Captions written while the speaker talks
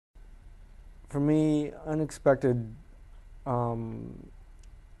For me, unexpected, um,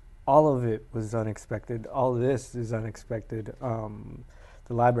 all of it was unexpected. All of this is unexpected.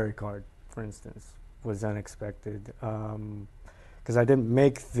 The library card, for instance, was unexpected because I didn't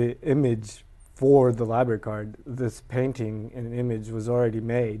make the image for the library card. This painting and image was already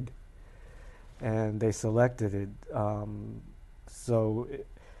made, and they selected it. So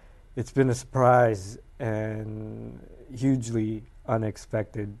it's been a surprise and hugely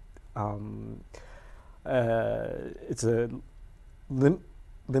unexpected. It's a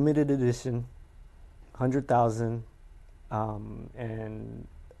limited edition, 100,000, and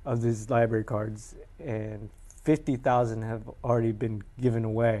of these library cards, and 50,000 have already been given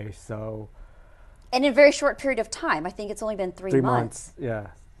away. So, and in a very short period of time. I think it's only been 3 months. Yeah,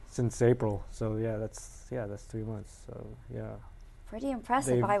 since April. So that's 3 months. So yeah. Pretty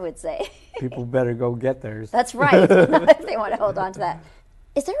impressive, I would say. People better go get theirs. That's right, if they want to hold on to that.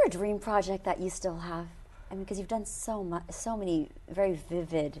 Is there a dream project that you still have? I mean, because you've done so many very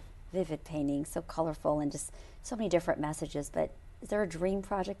vivid paintings, so colorful, and just so many different messages. But is there a dream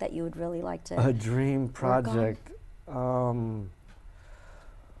project that you would really like to? A dream project,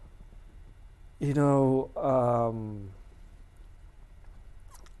 you know,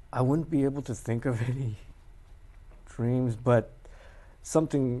 I wouldn't be able to think of any dreams, but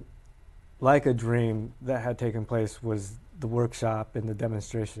something like a dream that had taken place was the workshop and the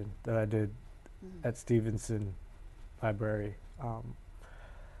demonstration that I did at Stevenson Library.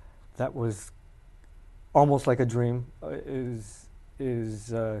 That was almost like a dream.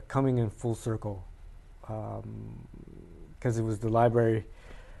 Is coming in full circle, because it was the library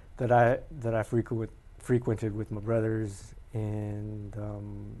that I frequented with my brothers, and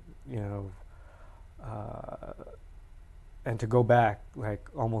you know, and to go back like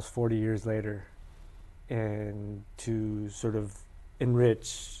almost 40 years later, and to sort of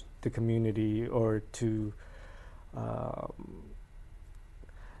enrich the community, or to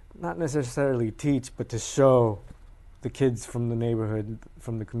not necessarily teach, but to show the kids from the neighborhood,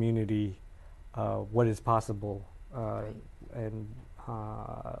 from the community, what is possible. And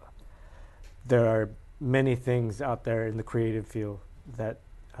there are many things out there in the creative field that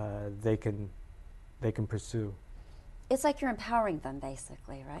they can pursue. It's like you're empowering them,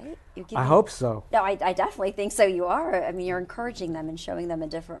 basically, right? I hope so. No, I definitely think so. You are. I mean, you're encouraging them and showing them a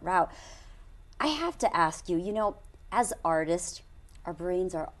different route. I have to ask you, you know, as artists, our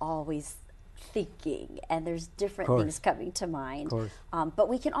brains are always thinking, and there's different things coming to mind. But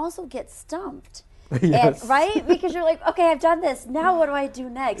we can also get stumped. Yes. And, right? Because you're like, okay, I've done this. Now what do I do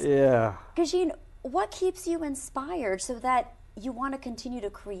next? Yeah. Because, you know, what keeps you inspired so that you want to continue to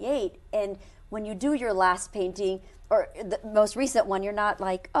create? And when you do your last painting, or the most recent one, you're not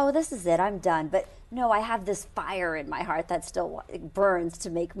like, oh, this is it, I'm done. But no, I have this fire in my heart that still burns to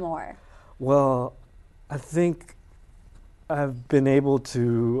make more. Well, I think I've been able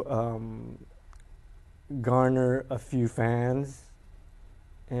to garner a few fans,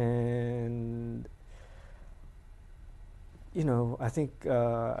 and you know, I think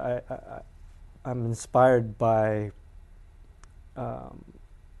I'm inspired by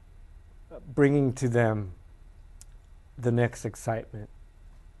bringing to them the next excitement,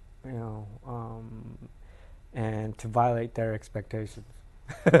 you know, and to violate their expectations.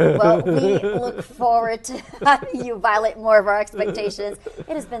 Well, we look forward to having you violate more of our expectations. It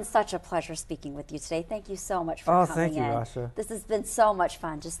has been such a pleasure speaking with you today. Thank you so much for coming in. Thank you, Rasha. This has been so much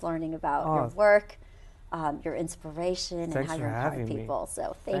fun, just learning about your work, your inspiration, and how you're empowering people.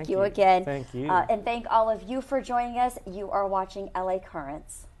 So thank you again. Thank you. And thank all of you for joining us. You are watching LA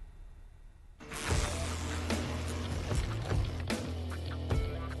Currents.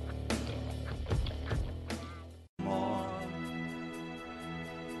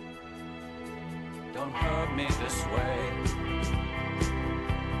 Don't hurt me this way.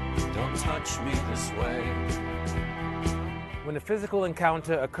 Don't touch me this way. When a physical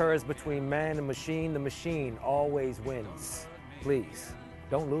encounter occurs between man and machine, the machine always wins. Please,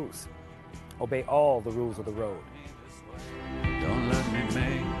 don't lose. Obey all the rules of the road. Don't let me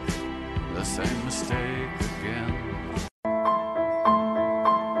make the same mistake again.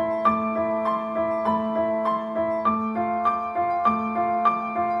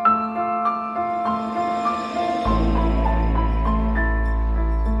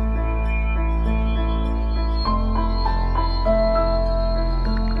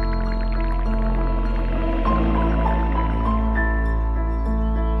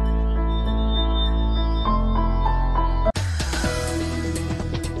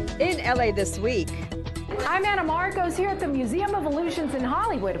 LA this week. I'm Anna Marcos here at the Museum of Illusions in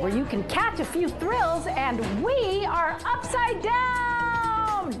Hollywood, where you can catch a few thrills, and we are upside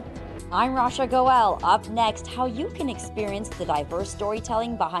down. I'm Rasha Goel. Up next, how you can experience the diverse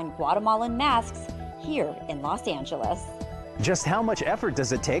storytelling behind Guatemalan masks here in Los Angeles. Just how much effort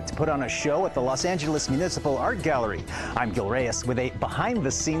does it take to put on a show at the Los Angeles Municipal Art Gallery? I'm Gil Reyes with a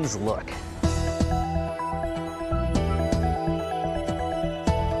behind-the-scenes look.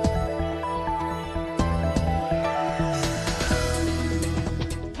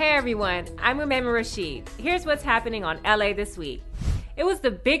 Hey everyone, I'm Umaima Rashid. Here's what's happening on LA this week. It was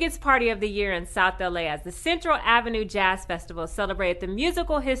the biggest party of the year in South LA as the Central Avenue Jazz Festival celebrated the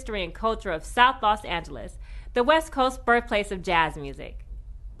musical history and culture of South Los Angeles, the West Coast birthplace of jazz music.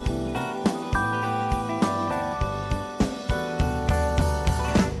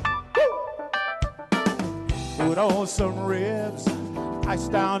 Put on some ribs, ice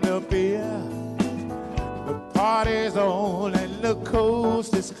down the beer. The party's on and the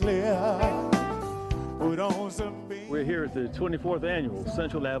coast is clear. Put on some beer. We're here at the 24th Annual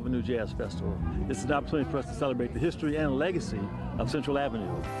Central Avenue Jazz Festival. It's an opportunity for us to celebrate the history and legacy of Central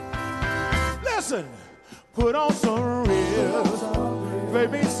Avenue. Listen, put on some ribs, play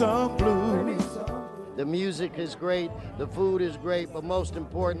me some blues. The music is great, the food is great, but most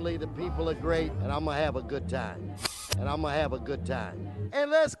importantly, the people are great, and I'm gonna have a good time. And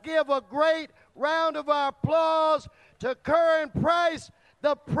let's give a great round of applause to Curran Price.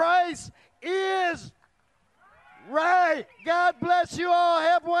 The price is right. God bless you all.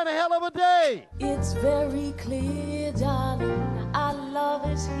 Have one hell of a day. It's very clear, darling, our love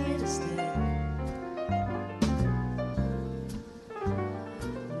is here to stay.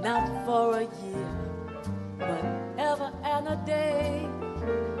 Not for a year, but ever and a day.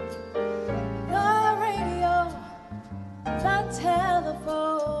 The radio, the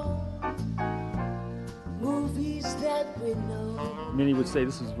telephone, movies that we know. Many would say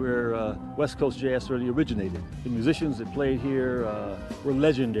this is where West Coast jazz really originated. The musicians that played here were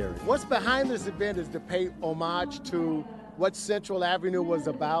legendary. What's behind this event is to pay homage to what Central Avenue was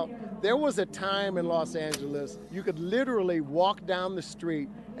about. There was a time in Los Angeles you could literally walk down the street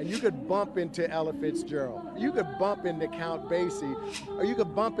and you could bump into Ella Fitzgerald. You could bump into Count Basie, or you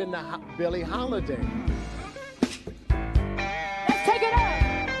could bump into Billie Holiday. Let's take it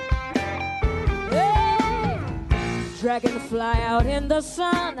up! Hey! Dragonfly out in the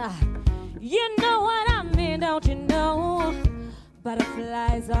sun. You know what I mean, don't you know?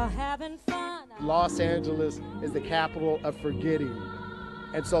 Butterflies are having fun. Los Angeles is the capital of forgetting.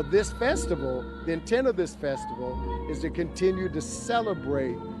 And so this festival, the intent of this festival, is to continue to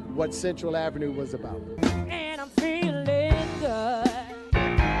celebrate what Central Avenue was about. And I'm feeling good.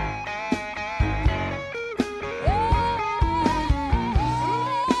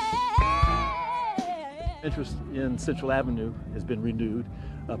 Interest in Central Avenue has been renewed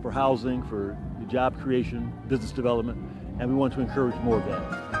for housing, for job creation, business development, and we want to encourage more of that.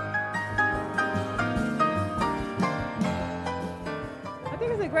 I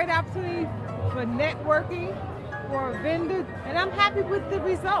think it's a great opportunity for networking, for vendors, and I'm happy with the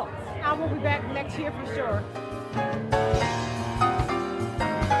results. I will be back next year for sure.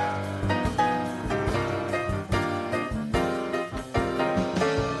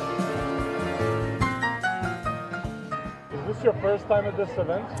 Is this your first time at this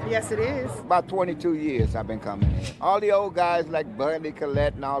event? Yes, it is. About 22 years I've been coming in. All the old guys like Buddy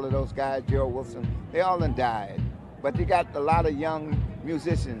Collette and all of those guys, Gerald Wilson, they all done died. But you got a lot of young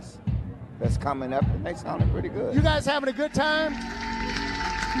musicians that's coming up, and they sounding pretty good. You guys having a good time?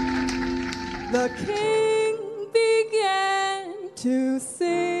 The king began to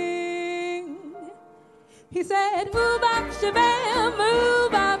sing. He said, move up, shabam,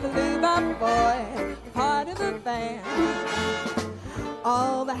 move up, boy, part of the band.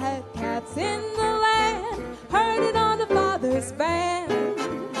 All the head cats in the land heard it on the father's band.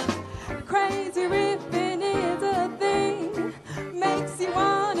 Crazy riffing is a thing, makes you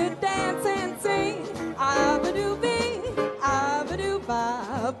wanna dance and sing. Abba-doo-bee,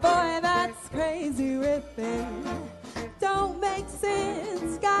 abba-doo-ba, boy, that's crazy riffing. Don't make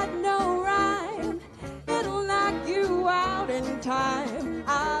sense, got no rhyme, it'll knock you out in time.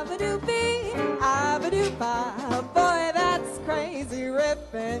 Abba-doo-bee, abba-doo-ba, boy, that's crazy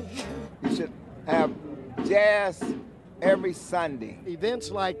riffing. You should have jazz every Sunday. Events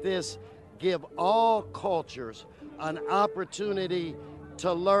like this give all cultures an opportunity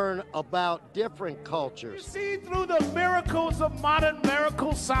to learn about different cultures. See through the miracles of modern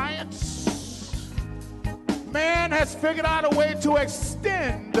miracle science, man has figured out a way to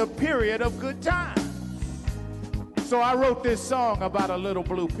extend the period of good times. So I wrote this song about a little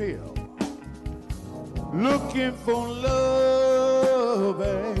blue pill. Looking for love,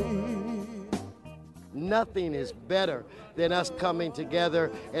 babe. nothing is better than us coming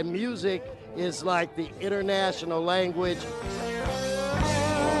together, and music is like the international language.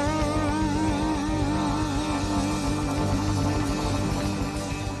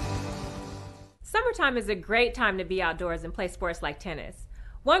 Summertime is a great time to be outdoors and play sports like tennis.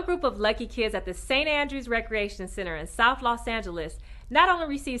 One group of lucky kids at the St. Andrews Recreation Center in South Los Angeles not only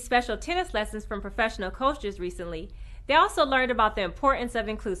received special tennis lessons from professional coaches recently, they also learned about the importance of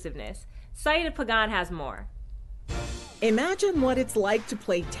inclusiveness. Saida Pagan has more. Imagine what it's like to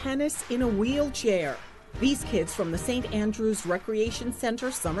play tennis in a wheelchair. These kids from the St. Andrews Recreation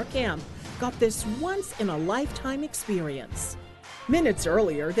Center summer camp got this once-in-a-lifetime experience. Minutes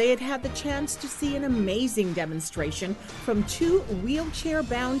earlier, they had had the chance to see an amazing demonstration from two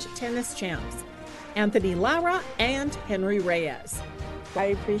wheelchair-bound tennis champs, Anthony Lara and Henry Reyes. I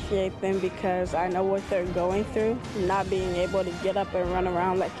appreciate them because I know what they're going through, not being able to get up and run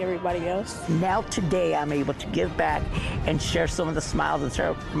around like everybody else. Now today I'm able to give back and share some of the smiles and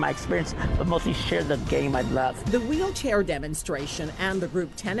share my experience, but mostly share the game I love. The wheelchair demonstration and the group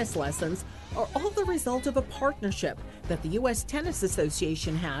tennis lessons are all the result of a partnership that the U.S. Tennis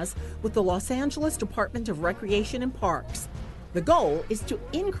Association has with the Los Angeles Department of Recreation and Parks. The goal is to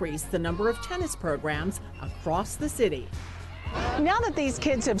increase the number of tennis programs across the city. Now that these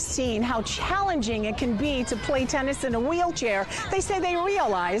kids have seen how challenging it can be to play tennis in a wheelchair, they say they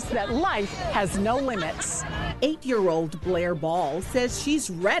realize that life has no limits. 8-year-old Blair Ball says she's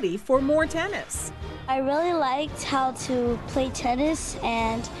ready for more tennis. I really liked how to play tennis,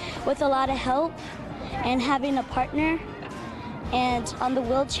 and with a lot of help and having a partner. And on the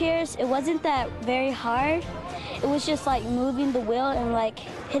wheelchairs, it wasn't that very hard. It was just like moving the wheel and like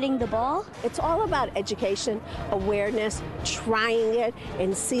hitting the ball. It's all about education, awareness, trying it,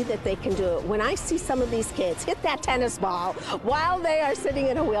 and see that they can do it. When I see some of these kids hit that tennis ball while they are sitting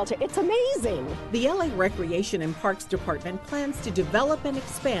in a wheelchair, it's amazing. The LA Recreation and Parks Department plans to develop and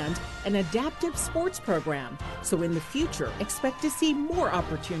expand an adaptive sports program. So in the future, expect to see more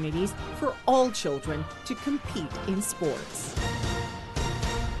opportunities for all children to compete in sports.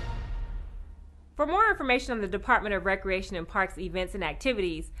 For more information on the Department of Recreation and Parks events and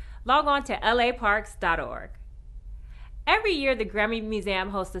activities, log on to laparks.org. Every year, the Grammy Museum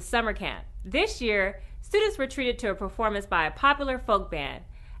hosts a summer camp. This year, students were treated to a performance by a popular folk band.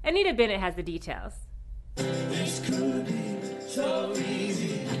 Anita Bennett has the details. This could be so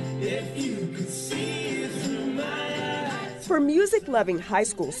easy if you could see it through my eyes. For music-loving high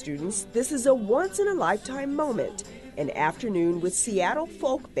school students, this is a once-in-a-lifetime moment. An afternoon with Seattle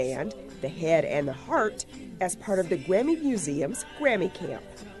folk band, The Head and the Heart, as part of the Grammy Museum's Grammy Camp.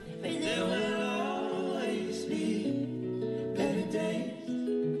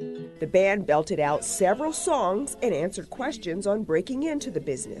 The band belted out several songs and answered questions on breaking into the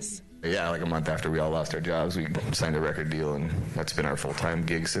business. Yeah, like a month after we all lost our jobs, we signed a record deal, and that's been our full-time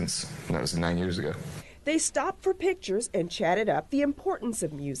gig since, that was 9 years ago. They stopped for pictures and chatted up the importance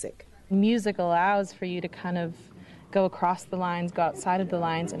of music. Music allows for you to kind of go across the lines, go outside of the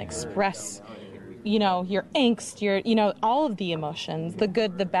lines, and express, your angst, all of the emotions, the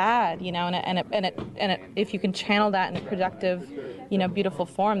good, the bad, and if you can channel that in a productive, beautiful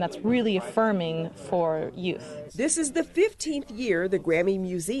form, that's really affirming for youth. This is the 15th year the Grammy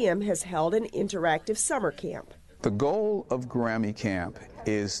Museum has held an interactive summer camp. The goal of Grammy Camp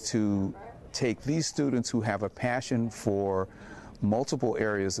is to take these students who have a passion for multiple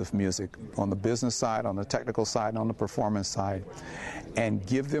areas of music, on the business side, on the technical side, on the performance side, and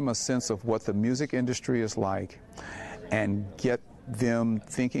give them a sense of what the music industry is like and get them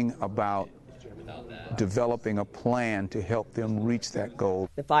thinking about developing a plan to help them reach that goal.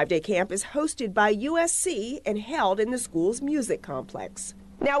 The 5-day camp is hosted by USC and held in the school's music complex.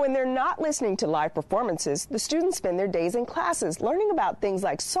 Now, when they're not listening to live performances, the students spend their days in classes learning about things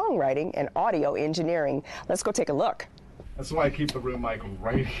like songwriting and audio engineering. Let's go take a look. That's why I keep the room mic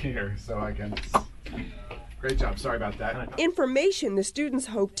right here so I can... Great job. Sorry about that. Information the students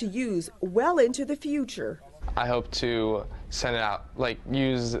hope to use well into the future. I hope to send it out,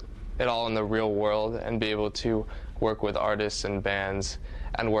 use it all in the real world and be able to work with artists and bands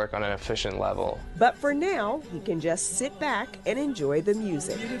and work on an efficient level. But for now, he can just sit back and enjoy the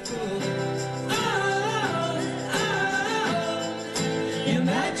music. Your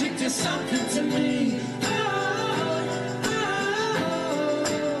magic does something to me.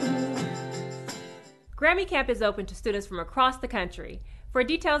 Grammy Camp is open to students from across the country. For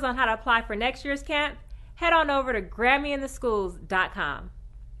details on how to apply for next year's camp, head on over to GrammyInTheSchools.com.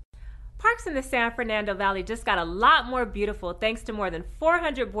 Parks in the San Fernando Valley just got a lot more beautiful thanks to more than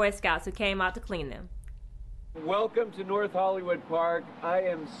 400 Boy Scouts who came out to clean them. Welcome to North Hollywood Park. I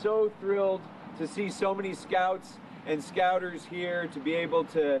am so thrilled to see so many scouts and scouters here to be able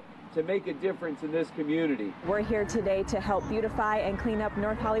to make a difference in this community. We're here today to help beautify and clean up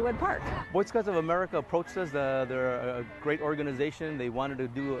North Hollywood Park. Boy Scouts of America approached us. They're a great organization. They wanted to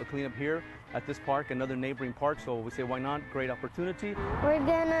do a cleanup here at this park and other neighboring parks, so we say, why not? Great opportunity. We're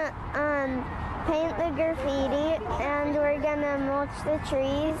gonna paint the graffiti, and we're gonna mulch the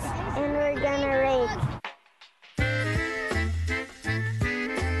trees, and we're gonna rake.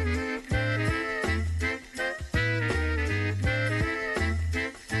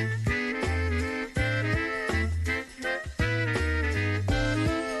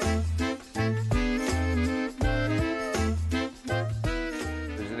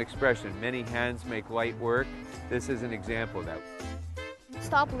 Expression, many hands make light work. This is an example of that.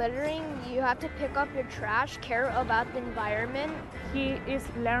 Stop littering. You have to pick up your trash, care about the environment. He is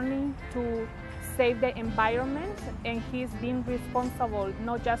learning to save the environment, and he's being responsible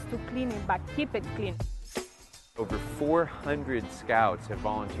not just to clean it, but keep it clean. Over 400 scouts have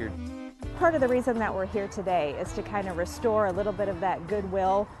volunteered. Part of the reason that we're here today is to kind of restore a little bit of that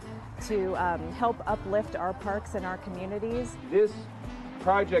goodwill to help uplift our parks and our communities. This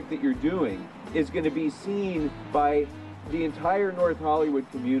project that you're doing is going to be seen by the entire North Hollywood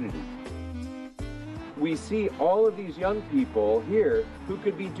community. We see all of these young people here who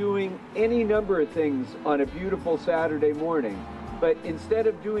could be doing any number of things on a beautiful Saturday morning, but instead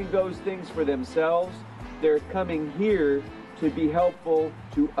of doing those things for themselves, they're coming here to be helpful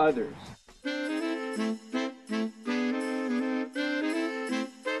to others.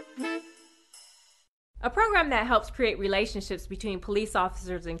 A program that helps create relationships between police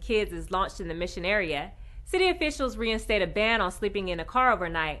officers and kids is launched in the Mission area. City officials reinstate a ban on sleeping in a car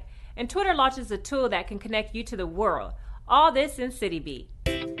overnight, and Twitter launches a tool that can connect you to the world. All this in City Beat.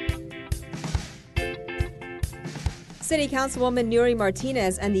 City Councilwoman Nury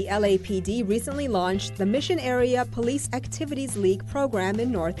Martinez and the LAPD recently launched the Mission Area Police Activities League program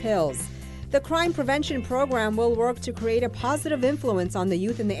in North Hills. The crime prevention program will work to create a positive influence on the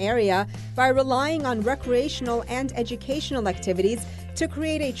youth in the area by relying on recreational and educational activities to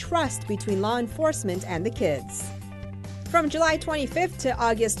create a trust between law enforcement and the kids. From July 25th to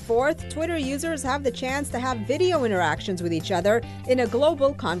August 4th, Twitter users have the chance to have video interactions with each other in a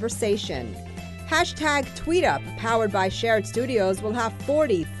global conversation. Hashtag TweetUp, powered by Shared Studios, will have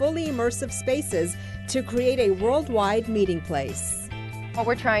 40 fully immersive spaces to create a worldwide meeting place. What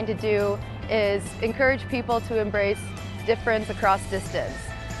we're trying to do is encourage people to embrace difference across distance.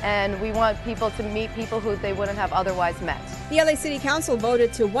 And we want people to meet people who they wouldn't have otherwise met. The LA City Council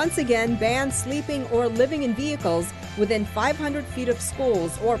voted to once again ban sleeping or living in vehicles within 500 feet of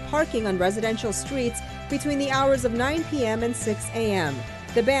schools or parking on residential streets between the hours of 9 p.m. and 6 a.m.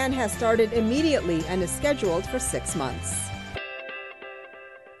 The ban has started immediately and is scheduled for 6 months.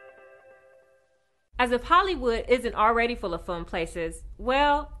 As if Hollywood isn't already full of fun places,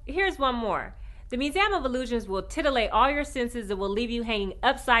 well, here's one more. The Museum of Illusions will titillate all your senses and will leave you hanging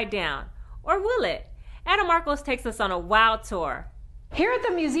upside down. Or will it? Adam Marcos takes us on a wild tour. Here at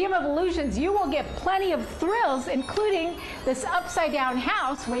the Museum of Illusions, you will get plenty of thrills, including this upside-down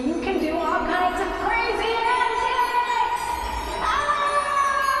house where you can do all kinds of crazy antics!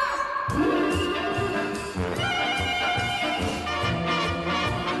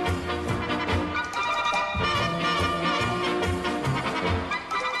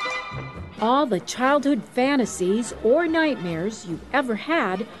 All the childhood fantasies or nightmares you've ever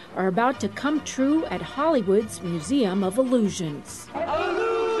had are about to come true at Hollywood's Museum of Illusions.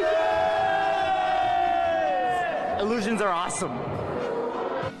 Illusions are awesome.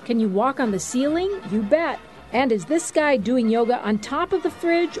 Can you walk on the ceiling? You bet. And is this guy doing yoga on top of the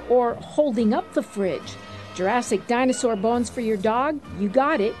fridge or holding up the fridge? Jurassic dinosaur bones for your dog? You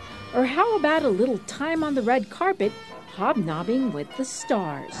got it. Or how about a little time on the red carpet hobnobbing with the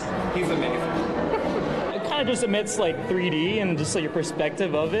stars? He's amazing. It kind of just emits like 3D and just like your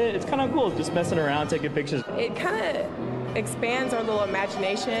perspective of it. It's kind of cool just messing around, taking pictures. It kind of expands our little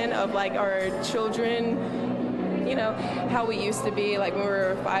imagination of like our children, you know, how we used to be like when we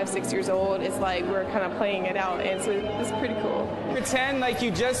were 5, 6 years old. It's like we're kind of playing it out, and so it's pretty cool. Pretend like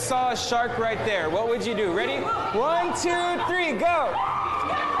you just saw a shark right there. What would you do? Ready? 1, 2, 3, go!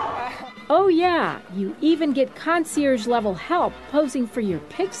 Oh yeah, you even get concierge-level help posing for your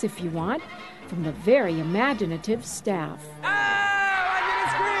pics if you want, from the very imaginative staff. I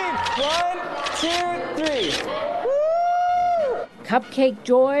didn't scream! 1, 2, 3. Woo! Cupcake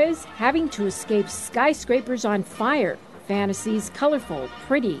joys, having to escape skyscrapers on fire, fantasies, colorful,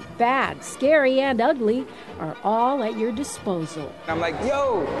 pretty, bad, scary, and ugly, are all at your disposal. I'm like,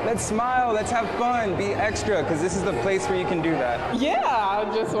 yo, let's smile, let's have fun, be extra, because this is the place where you can do that. Yeah, I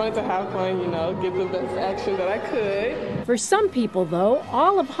just wanted to have fun, you know, give the best action that I could. For some people, though,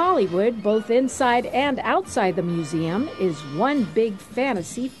 all of Hollywood, both inside and outside the museum, is one big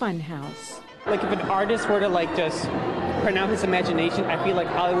fantasy funhouse. Like if an artist were to like just pronounce his imagination, I feel like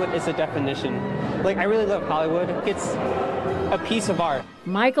Hollywood is the definition. Like I really love Hollywood. It's a piece of art.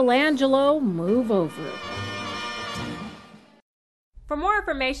 Michelangelo, move over. For more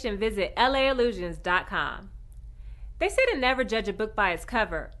information, visit laillusions.com. They say to never judge a book by its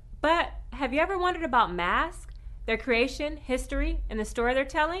cover, but have you ever wondered about masks, their creation, history, and the story they're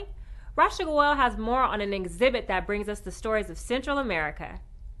telling? Rasha Goel has more on an exhibit that brings us the stories of Central America.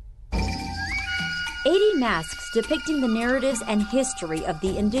 80 masks depicting the narratives and history of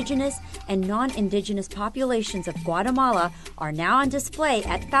the indigenous and non-indigenous populations of Guatemala are now on display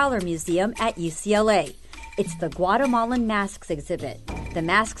at Fowler Museum at UCLA. It's the Guatemalan Masks exhibit. The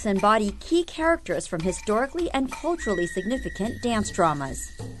masks embody key characters from historically and culturally significant dance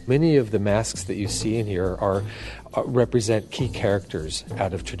dramas. Many of the masks that you see in here represent key characters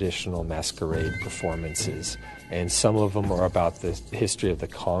out of traditional masquerade performances. And some of them are about the history of the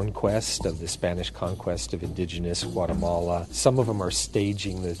conquest, of the Spanish conquest of indigenous Guatemala. Some of them are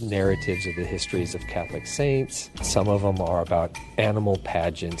staging the narratives of the histories of Catholic saints. Some of them are about animal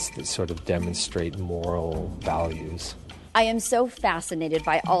pageants that sort of demonstrate moral values. I am so fascinated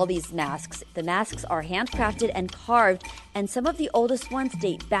by all these masks. The masks are handcrafted and carved, and some of the oldest ones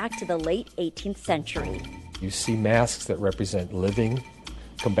date back to the late 18th century. You see masks that represent living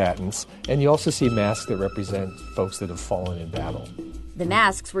combatants, and you also see masks that represent folks that have fallen in battle. The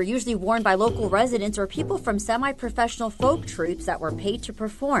masks were usually worn by local residents or people from semi-professional folk troupes that were paid to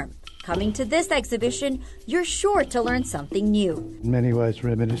perform. Coming to this exhibition, you're sure to learn something new. In many ways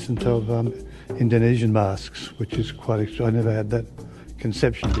reminiscent of Indonesian masks, which is quite extra. I never had that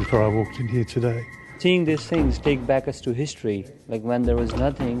conception before I walked in here today. Seeing these things take back us to history, like when there was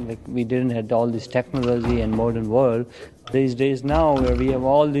nothing, like we didn't have all this technology and modern world. These days now, where we have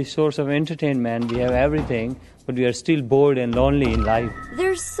all these source of entertainment, we have everything, but we are still bored and lonely in life.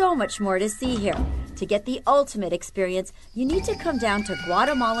 There's so much more to see here. To get the ultimate experience, you need to come down to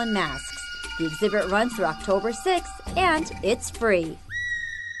Guatemalan Masks. The exhibit runs through October 6th, and it's free.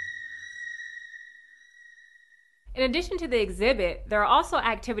 In addition to the exhibit, there are also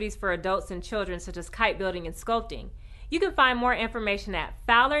activities for adults and children such as kite building and sculpting. You can find more information at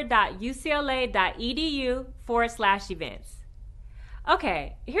fowler.ucla.edu/events.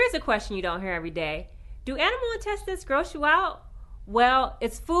 Okay, here's a question you don't hear every day. Do animal intestines gross you out? Well,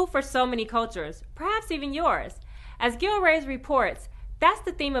 it's food for so many cultures, perhaps even yours. As Gil Reyes reports, that's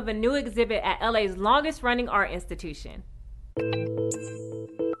the theme of a new exhibit at LA's longest running art institution.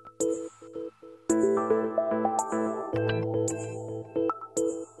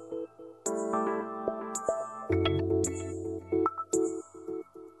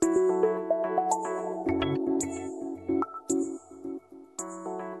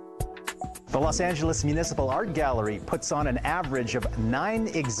 The Los Angeles Municipal Art Gallery puts on an average of 9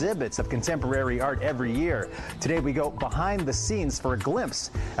 exhibits of contemporary art every year. Today we go behind the scenes for a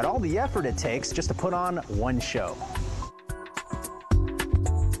glimpse at all the effort it takes just to put on one show.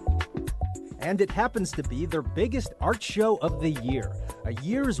 And it happens to be their biggest art show of the year. A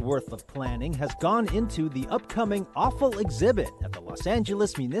year's worth of planning has gone into the upcoming Awful exhibit at the Los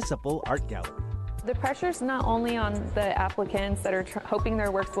Angeles Municipal Art Gallery. The pressure's not only on the applicants that are hoping their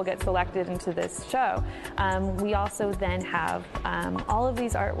works will get selected into this show. We also then have all of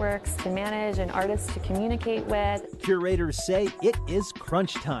these artworks to manage and artists to communicate with. Curators say it is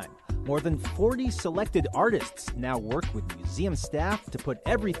crunch time. More than 40 selected artists now work with museum staff to put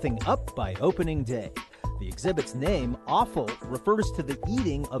everything up by opening day. The exhibit's name, Awful, refers to the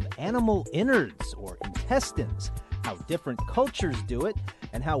eating of animal innards or intestines, how different cultures do it,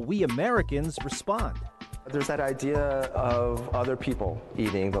 and how we Americans respond. There's that idea of other people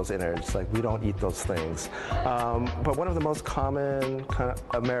eating those innards, like we don't eat those things. But one of the most common kind of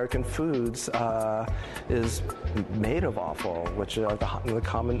American foods is made of offal, which are the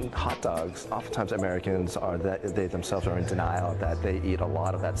common hot dogs. Oftentimes Americans they themselves are in denial that they eat a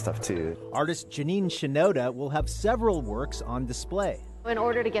lot of that stuff too. Artist Janine Shinoda will have several works on display. In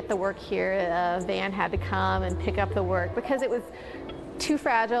order to get the work here, a van had to come and pick up the work because it was too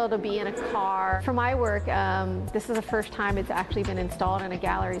fragile to be in a car. For my work, this is the first time it's actually been installed in a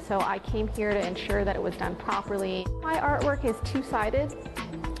gallery, so I came here to ensure that it was done properly. My artwork is two-sided,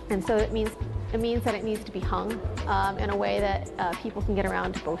 and so it means It means that it needs to be hung in a way that people can get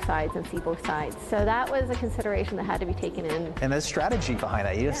around to both sides and see both sides. So that was a consideration that had to be taken in. And there's strategy behind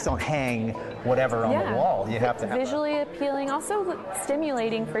that. You just don't hang whatever on the wall. You have to have visually appealing, also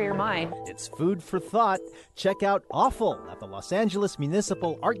stimulating for your mind. It's food for thought. Check out Awful at the Los Angeles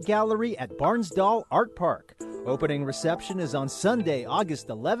Municipal Art Gallery at Barnsdall Art Park. Opening reception is on Sunday, August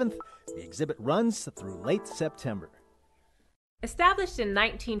 11th. The exhibit runs through late September. Established in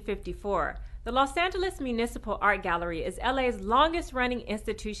 1954, the Los Angeles Municipal Art Gallery is LA's longest-running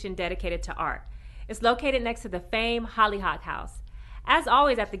institution dedicated to art. It's located next to the famed Hollyhock House. As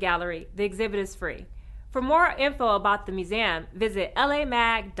always at the gallery, the exhibit is free. For more info about the museum, visit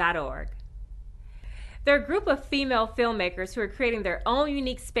lamag.org. They're a group of female filmmakers who are creating their own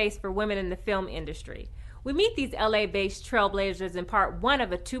unique space for women in the film industry. We meet these LA-based trailblazers in part one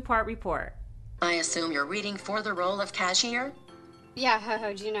of a two-part report. I assume you're reading for the role of cashier? Yeah,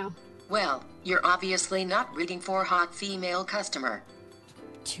 how'd you know? Well, you're obviously not reading for hot female customer.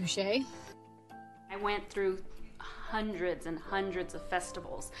 Touché. I went through hundreds and hundreds of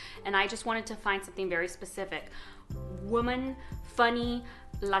festivals, and I just wanted to find something very specific. Woman, funny,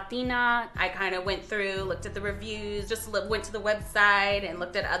 Latina. I kind of went through, looked at the reviews, just went to the website and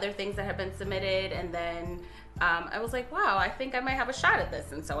looked at other things that have been submitted, and then I was like, wow, I think I might have a shot at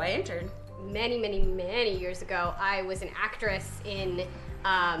this, and so I entered. Many years ago, I was an actress in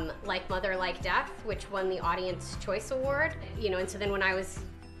Like Mother, Like Death, which won the Audience Choice Award. And so then when I was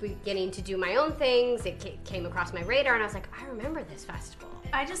beginning to do my own things, it came across my radar, and I was like, I remember this festival.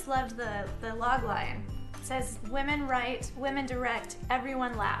 I just loved the log line. It says, women write, women direct,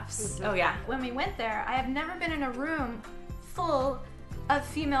 everyone laughs. Oh yeah. When we went there, I have never been in a room full of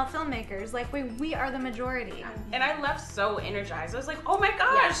female filmmakers. Like, we are the majority. And I left so energized. I was like, oh my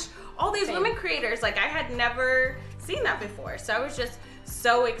gosh, all these women creators. Like, I had never seen that before. So I was just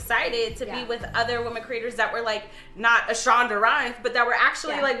so excited to be with other women creators that were like, not a Shonda Rhimes, but that were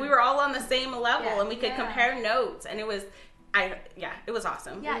actually like, we were all on the same level and we could compare notes. And it was, it was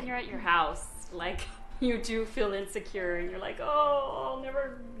awesome. Yeah, you're at your house, like, you do feel insecure and you're like, oh, I'll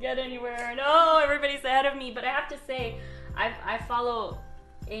never get anywhere, and oh, everybody's ahead of me. But I have to say, I follow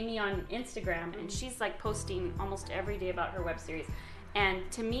Amy on Instagram, and she's like posting almost every day about her web series, and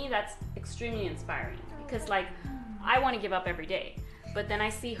to me that's extremely inspiring, because like I want to give up every day, but then I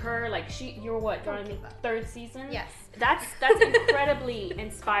see her, like, you're on the third season? Yes. That's incredibly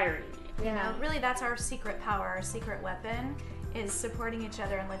inspiring. You know, really that's our secret power, our secret weapon, is supporting each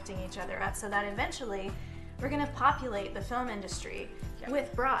other and lifting each other up, so that eventually we're going to populate the film industry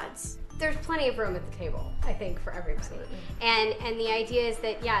with broads. There's plenty of room at the table, I think, for everybody. And the idea is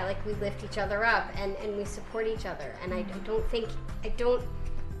that, like, we lift each other up and we support each other. And I don't,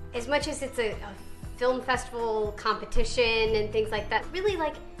 as much as it's a film festival competition and things like that, really,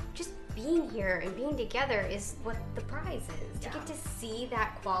 like, just being here and being together is what the prize is. To get to see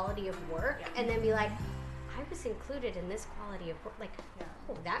that quality of work and then be like, I was included in this quality of work. Like,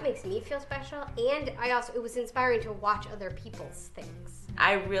 oh, that makes me feel special. And it was inspiring to watch other people's things.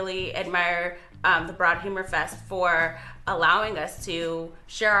 I really admire the Broad Humor Fest for allowing us to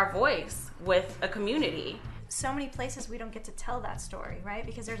share our voice with a community. So many places we don't get to tell that story, right?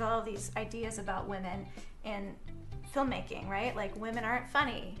 Because there's all of these ideas about women in filmmaking, right? Like, women aren't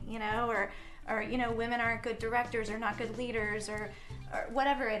funny, or women aren't good directors or not good leaders or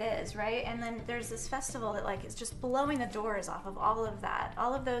whatever it is, right? And then there's this festival that, like, is just blowing the doors off of all of that,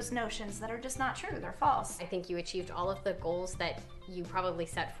 all of those notions that are just not true, they're false. I think you achieved all of the goals that you probably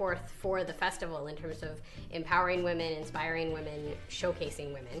set forth for the festival in terms of empowering women, inspiring women,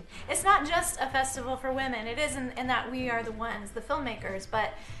 showcasing women. It's not just a festival for women. It is in that we are the ones, the filmmakers,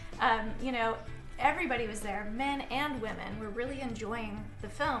 but everybody was there, men and women, were really enjoying the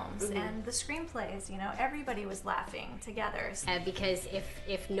films and the screenplays. Everybody was laughing together. Because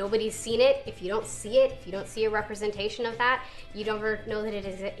if nobody's seen it, if you don't see it, if you don't see a representation of that, you don't know that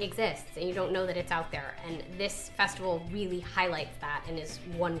it exists, and you don't know that it's out there. And this festival really highlights that and is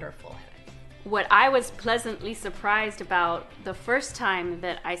wonderful. What I was pleasantly surprised about the first time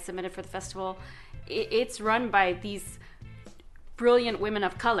that I submitted for the festival, it's run by these brilliant women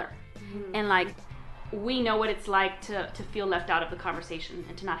of color. And like, we know what it's like to feel left out of the conversation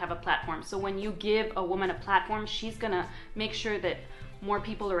and to not have a platform. So when you give a woman a platform, she's gonna make sure that more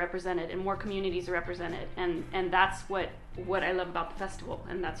people are represented and more communities are represented. And that's what I love about the festival.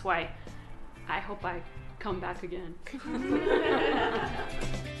 And that's why I hope I come back again.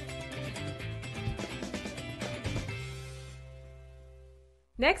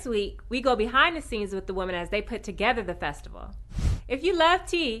 Next week, we go behind the scenes with the women as they put together the festival. If you love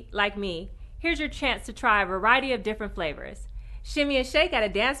tea, like me, here's your chance to try a variety of different flavors. Shimmy and shake at a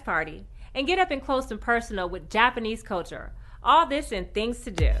dance party, and get up and close and personal with Japanese culture. All this and things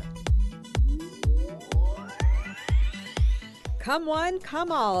to do. Come one,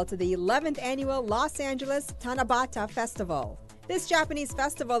 come all to the 11th annual Los Angeles Tanabata Festival. This Japanese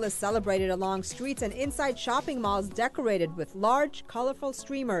festival is celebrated along streets and inside shopping malls decorated with large, colorful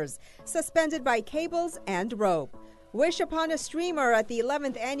streamers suspended by cables and rope. Wish upon a streamer at the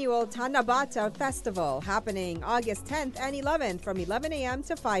 11th annual Tanabata Festival, happening August 10th and 11th from 11 a.m.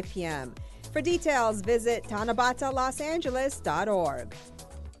 to 5 p.m. For details, visit tanabatalosangeles.org.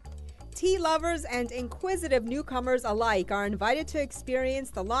 Tea lovers and inquisitive newcomers alike are invited to experience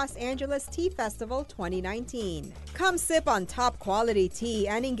the Los Angeles Tea Festival 2019. Come sip on top quality tea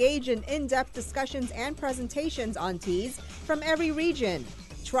and engage in in-depth discussions and presentations on teas from every region.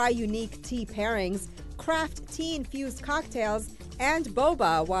 Try unique tea pairings, craft tea-infused cocktails, and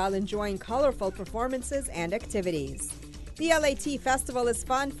boba while enjoying colorful performances and activities. The LA Tea Festival is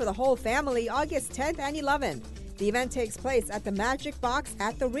fun for the whole family August 10th and 11th. The event takes place at the Magic Box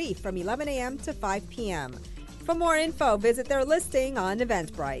at the Reef from 11 a.m. to 5 p.m. For more info, visit their listing on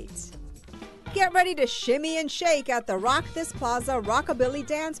Eventbrite. Get ready to shimmy and shake at the Rock This Plaza Rockabilly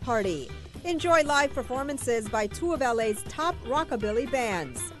Dance Party. Enjoy live performances by two of LA's top rockabilly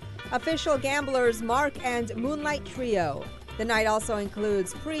bands, Official Gamblers Mark and Moonlight Trio. The night also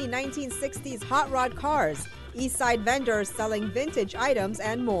includes pre-1960s hot rod cars, East Side vendors selling vintage items,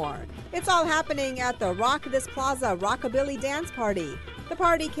 and more. It's all happening at the Rock This Plaza Rockabilly Dance Party. The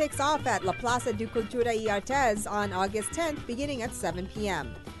party kicks off at La Plaza de Cultura y Artes on August 10th, beginning at 7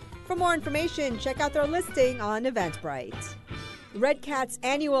 p.m. For more information, check out their listing on Eventbrite. Red Cat's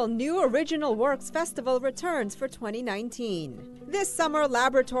annual New Original Works Festival returns for 2019. This summer,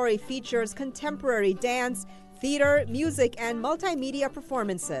 Laboratory features contemporary dance, theater, music, and multimedia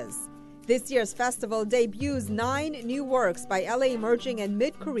performances. This year's festival debuts 9 new works by LA emerging and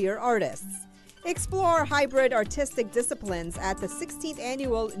mid-career artists. Explore hybrid artistic disciplines at the 16th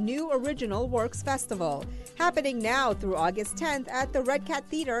annual New Original Works Festival, happening now through August 10th at the Red Cat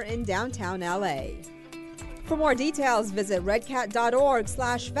Theater in downtown LA. For more details, visit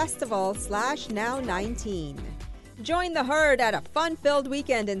redcat.org/festival/now19. Join the herd at a fun-filled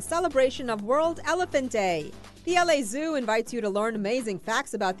weekend in celebration of World Elephant Day. The LA Zoo invites you to learn amazing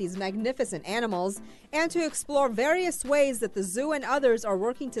facts about these magnificent animals and to explore various ways that the zoo and others are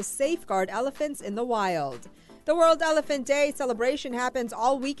working to safeguard elephants in the wild. The World Elephant Day celebration happens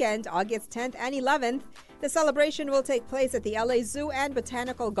all weekend, August 10th and 11th. The celebration will take place at the LA Zoo and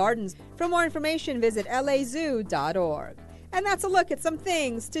Botanical Gardens. For more information, visit lazoo.org. And that's a look at some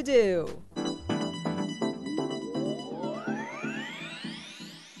things to do.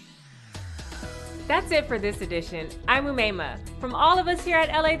 That's it for this edition. I'm Umaima. From all of us here at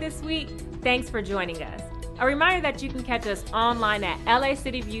LA This Week, thanks for joining us. A reminder that you can catch us online at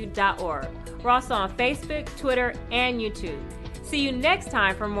lacityview.org. We're also on Facebook, Twitter, and YouTube. See you next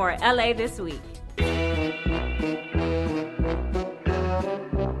time for more LA This Week.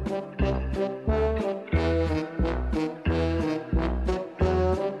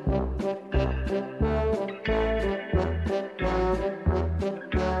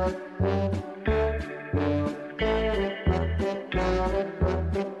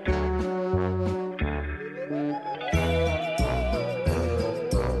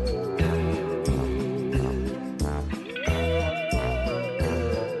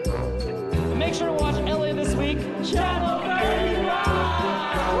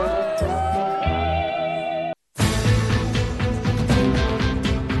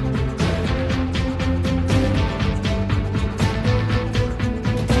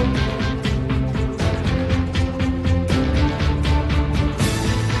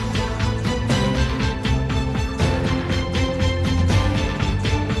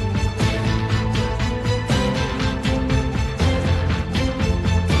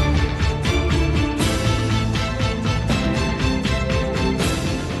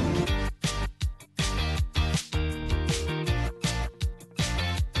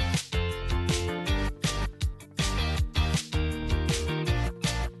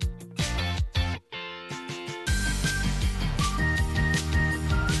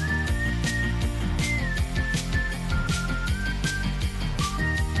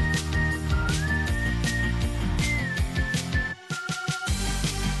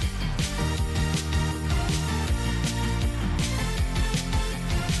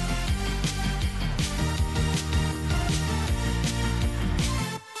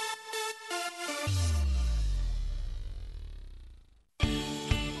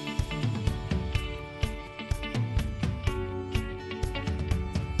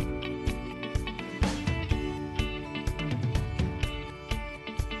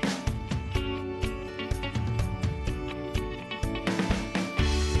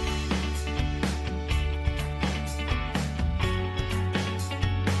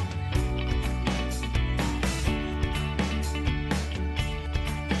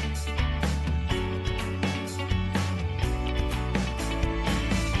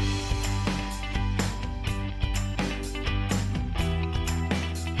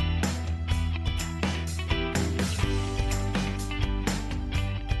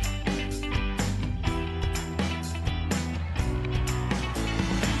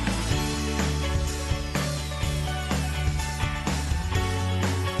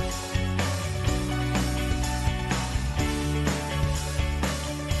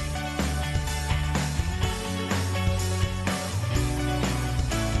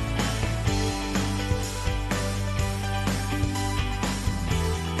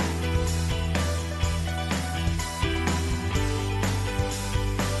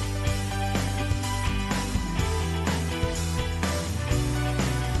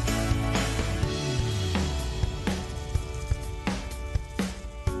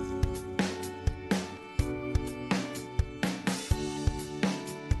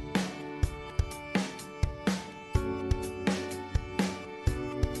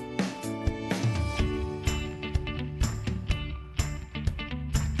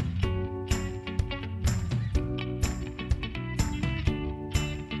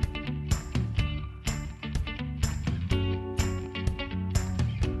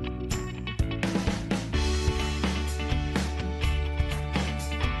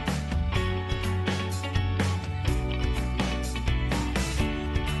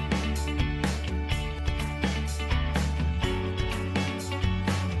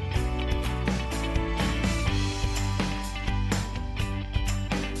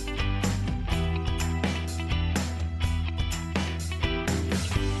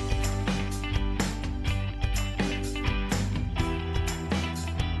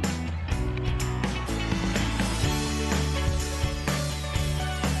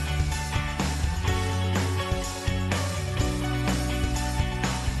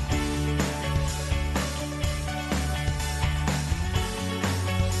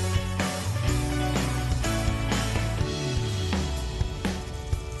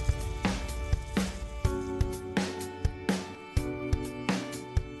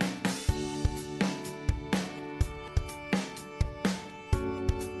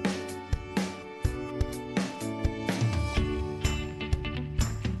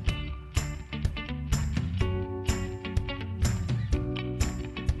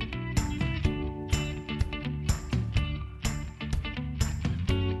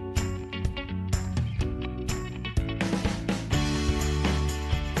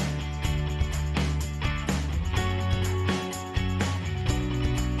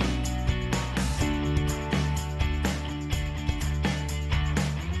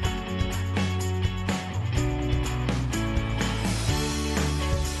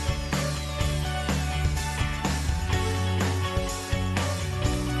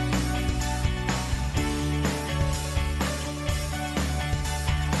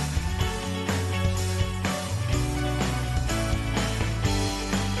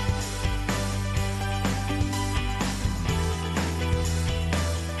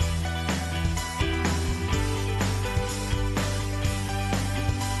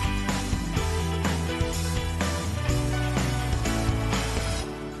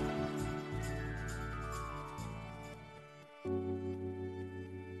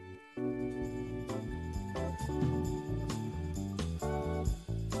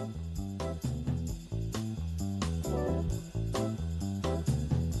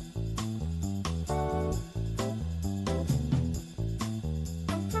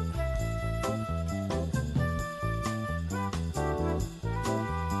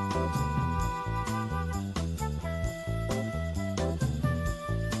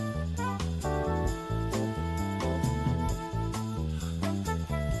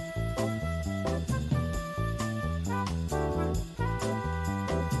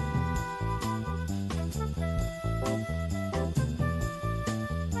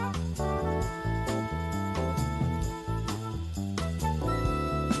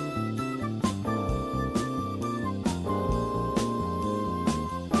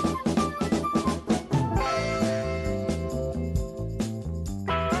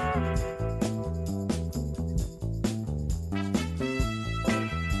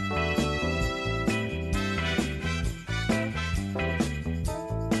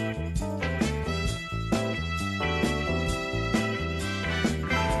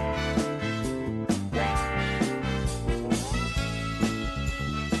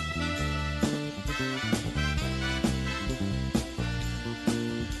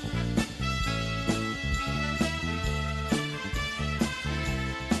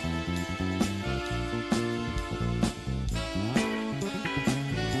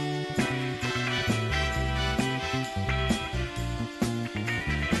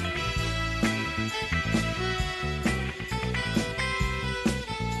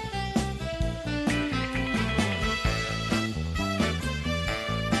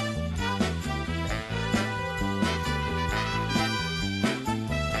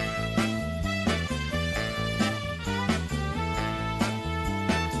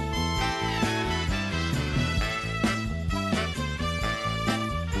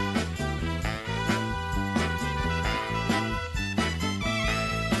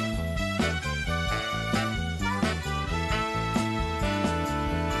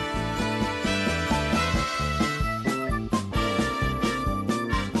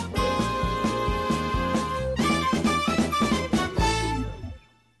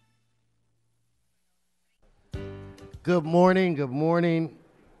 Good morning. Good morning.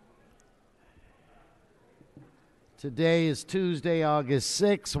 Today is Tuesday, August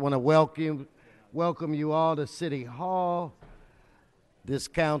 6th. I want to welcome you all to City Hall. This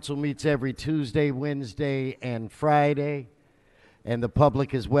council meets every Tuesday, Wednesday, and Friday, and the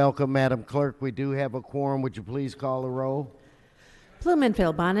public is welcome. Madam Clerk, we do have a quorum. Would you please call the roll?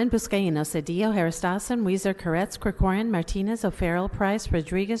 Blumenfeld, Bonin, Buscaino, Cedillo, Harris Dawson, Weiser, Koretz, Krikorian, Martinez, O'Farrell, Price,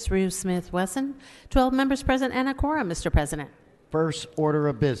 Rodriguez, Rue, Smith, Wesson. 12 members present and a quorum, Mr. President. First order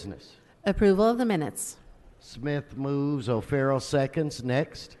of business. Approval of the minutes. Smith moves, O'Farrell seconds.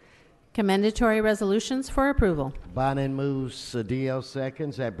 Next. Commendatory resolutions for approval. Bonin moves, Cedillo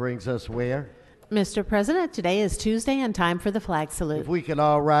seconds. That brings us where? Mr. President, today is Tuesday and time for the flag salute. If we could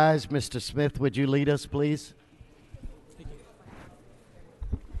all rise, Mr. Smith, would you lead us, please?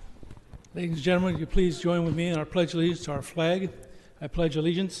 Ladies and gentlemen, would you please join with me in our pledge of allegiance to our flag. I pledge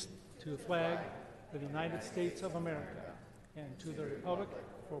allegiance to the flag of the United States of America and to the republic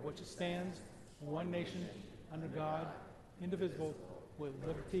for which it stands, one nation, under God, indivisible, with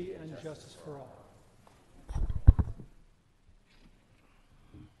liberty and justice for all.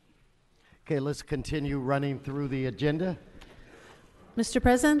 Okay, let's continue running through the agenda. Mr.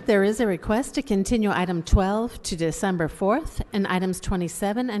 President, there is a request to continue item 12 to December 4th and items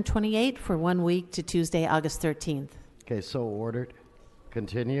 27 and 28 for 1 week to Tuesday, August 13th. Okay, so ordered.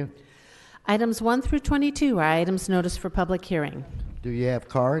 Continue. Items 1 through 22 are items noticed for public hearing. Do you have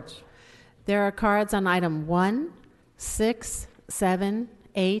cards? There are cards on item 1, 6, 7,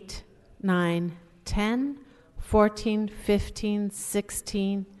 8, 9, 10, 14, 15,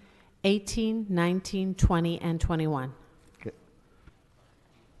 16, 18, 19, 20, and 21.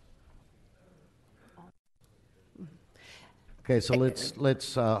 Okay, so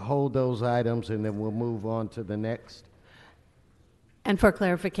let's hold those items and then we'll move on to the next. And for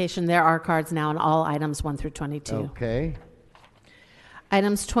clarification, there are cards now on all items 1 through 22. Okay.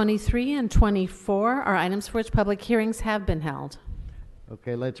 Items 23 and 24 are items for which public hearings have been held.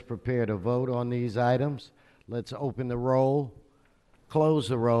 Okay, let's prepare to vote on these items. Let's open the roll, close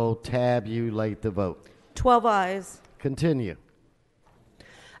the roll, tabulate the vote. 12 ayes. Continue.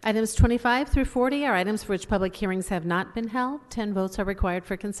 Items 25 through 40 are items for which public hearings have not been held. 10 votes are required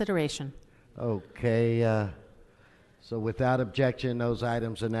for consideration. Okay, so without objection, those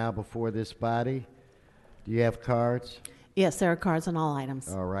items are now before this body. Do you have cards? Yes, there are cards on all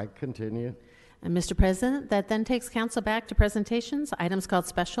items. All right, continue. And Mr. President, that then takes council back to presentations, items called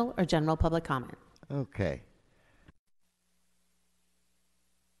special or general public comment. Okay.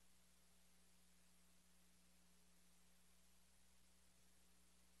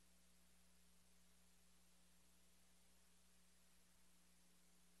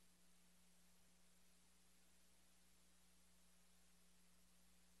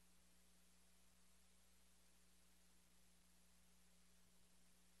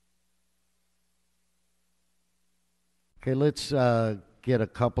 Okay, let's get a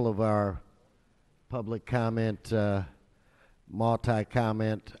couple of our public comment,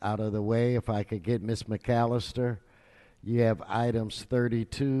 multi-comment out of the way. If I could get Ms. McAllister. You have items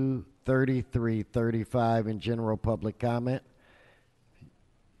 32, 33, 35 in general public comment.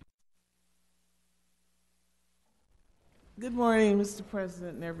 Good morning, Mr.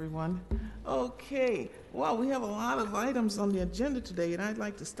 President and everyone. Okay, well, we have a lot of items on the agenda today, and I'd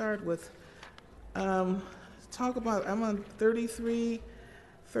like to start with talk about, I'm on 33,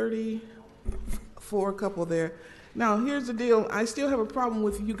 34, a couple there. Now, here's the deal. I still have a problem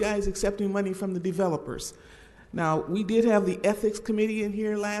with you guys accepting money from the developers. Now, we did have the ethics committee in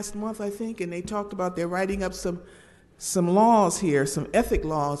here last month, I think, and they talked about they're writing up some laws here, some ethic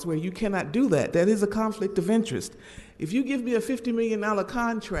laws where you cannot do that. That is a conflict of interest. If you give me a $50 million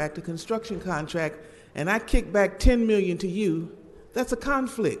contract, a construction contract, and I kick back $10 million to you, that's a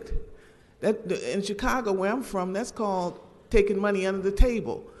conflict. That, in Chicago, where I'm from, that's called taking money under the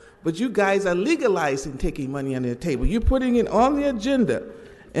table. But you guys are legalizing taking money under the table. You're putting it on the agenda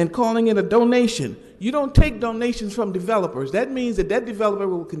and calling it a donation. You don't take donations from developers. That means that developer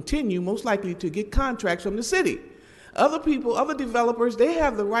will continue, most likely, to get contracts from the city. Other people, other developers, they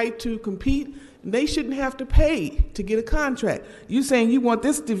have the right to compete, and they shouldn't have to pay to get a contract. You're saying you want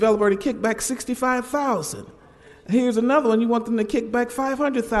this developer to kick back $65,000. Here's another one, you want them to kick back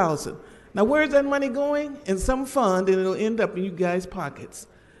 $500,000. Now, where's that money going? In some fund, and it'll end up in you guys' pockets.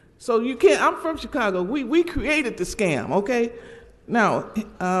 So you can't, I'm from Chicago. We created the scam, okay? Now,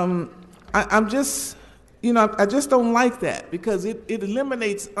 I'm just, I just don't like that because it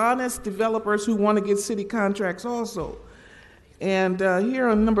eliminates honest developers who want to get city contracts also. And here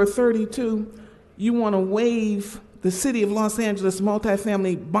on number 32, you want to waive the City of Los Angeles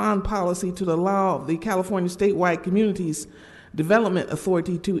multifamily bond policy to allow the California Statewide Communities Development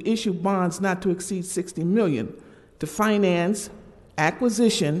Authority to issue bonds not to exceed $60 million to finance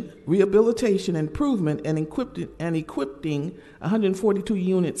acquisition, rehabilitation, improvement, and equipping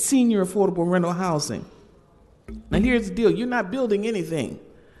 142-unit senior affordable rental housing. Now here's the deal. You're not building anything.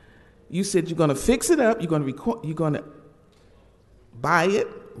 You said you're going to fix it up, you're going to buy it,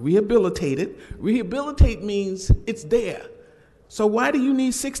 rehabilitate it. Rehabilitate means it's there. So why do you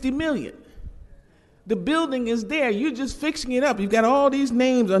need $60 million? The building is there. You're just fixing it up. You've got all these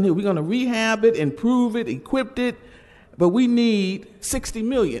names on here. We're going to rehab it, improve it, equip it, but we need $60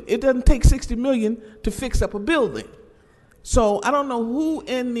 million. It doesn't take $60 million to fix up a building. So I don't know who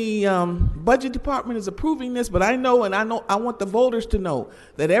in the budget department is approving this, but I want the voters to know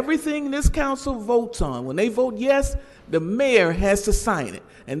that everything this council votes on, when they vote yes, the mayor has to sign it.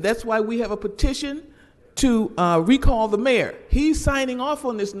 And that's why we have a petition to recall the mayor. He's signing off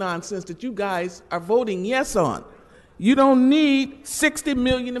on this nonsense that you guys are voting yes on. You don't need $60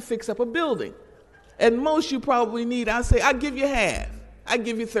 million to fix up a building. At most you probably need, I'll give you half. I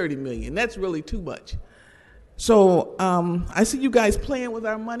give you $30 million. That's really too much. So I see you guys playing with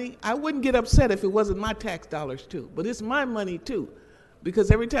our money. I wouldn't get upset if it wasn't my tax dollars too, but it's my money too, because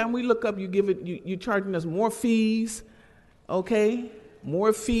every time we look up, you're charging us more fees, okay?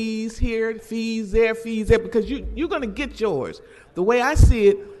 More fees here, fees there, because you're going to get yours. The way I see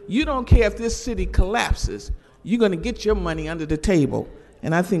it, you don't care if this city collapses. You're going to get your money under the table,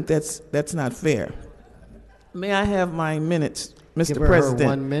 and I think that's not fair. May I have my minutes, Mr. Give President? her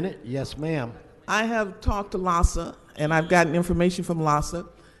 1 minute. Yes, ma'am. I have talked to LAHSA, and I've gotten information from LAHSA,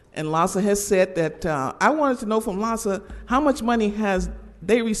 and LAHSA has said that I wanted to know from LAHSA how much money has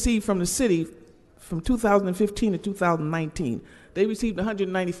they received from the city from 2015 to 2019. They received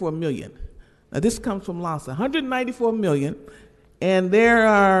 $194 million. Now this comes from LAHSA, $194 million, and there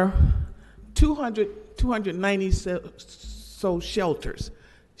are 290 so shelters.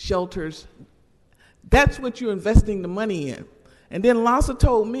 That's what you're investing the money in. And then LAHSA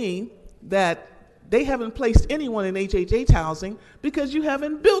told me that they haven't placed anyone in HHH housing because you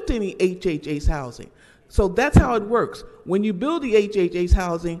haven't built any HHH housing. So that's how it works. When you build the HHH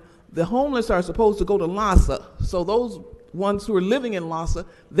housing, the homeless are supposed to go to LAHSA. So those ones who are living in LAHSA,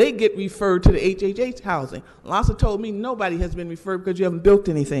 they get referred to the HHH housing. LAHSA told me nobody has been referred because you haven't built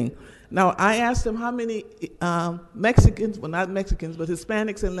anything. Now, I asked them how many Mexicans, well, not Mexicans, but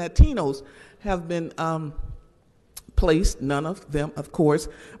Hispanics and Latinos have been placed. None of them, of course,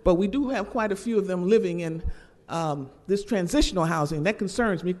 but we do have quite a few of them living in this transitional housing. That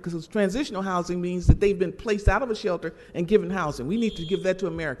concerns me because transitional housing means that they've been placed out of a shelter and given housing. We need to give that to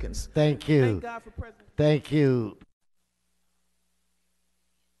Americans. Thank you. Thank God for President. Thank you.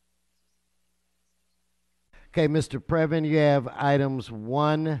 Okay, Mr. Previn, you have items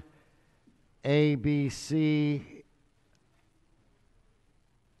 1, A, B, C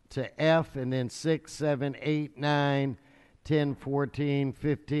to F, and then 6, 7, 8, 9, 10, 14,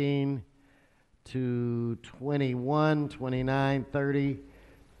 15 to 21, 29, 30,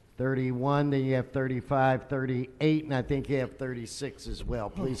 31. Then you have 35, 38, and I think you have 36 as well.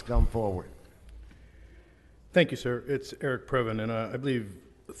 Please come forward. Thank you, sir. It's Eric Previn, and I believe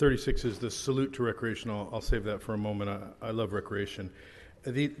 36 is the salute to recreation. I'll save that for a moment. I love recreation.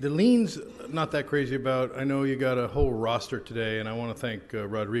 The liens, not that crazy about. I know you got a whole roster today, and I want to thank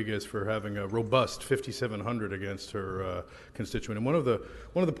Rodriguez for having a robust 5,700 against her constituent in one of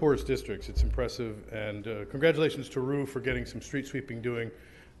the poorest districts. It's impressive, and congratulations to Rue for getting some street sweeping doing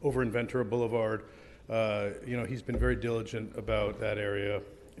over in Ventura Boulevard. He's been very diligent about that area.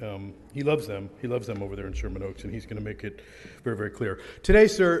 He loves them. He loves them over there in Sherman Oaks, and he's going to make it very, very clear. Today,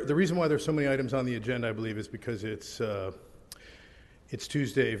 sir, the reason why there's so many items on the agenda, I believe, is because it's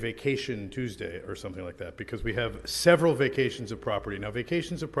Tuesday, Vacation Tuesday, or something like that, because we have several vacations of property. Now,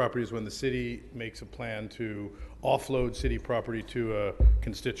 vacations of property is when the city makes a plan to offload city property to a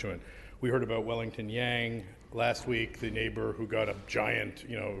constituent. We heard about Wellington Yang last week, the neighbor who got a giant,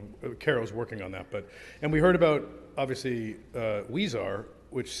 Caro's working on that. And we heard about, obviously, Weezer,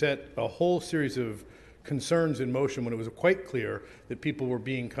 which set a whole series of concerns in motion when it was quite clear that people were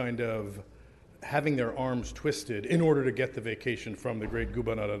being kind of having their arms twisted in order to get the vacation from the great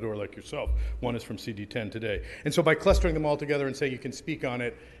gobernador like yourself. One is from CD10 today. And so by clustering them all together and saying you can speak on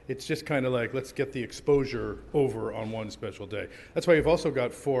it, it's just kind of like, let's get the exposure over on one special day. That's why you've also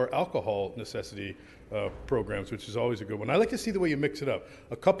got 4 alcohol necessity programs, which is always a good one. I like to see the way you mix it up.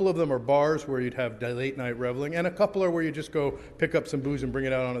 A couple of them are bars where you'd have late night reveling, and a couple are where you just go pick up some booze and bring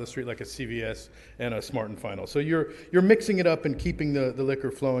it out onto the street like a CVS and a Smart and Final. So you're mixing it up and keeping the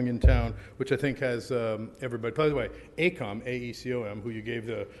liquor flowing in town, which I think has everybody. By the way, AECOM, AECOM, who you gave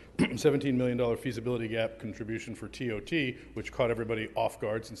the $17 million feasibility gap contribution for TOT, which caught everybody off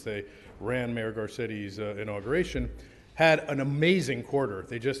guard since they ran Mayor Garcetti's inauguration, had an amazing quarter.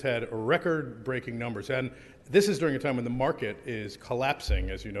 They just had record-breaking numbers. And this is during a time when the market is collapsing,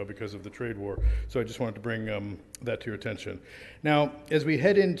 as you know, because of the trade war. So I just wanted to bring that to your attention. Now, as we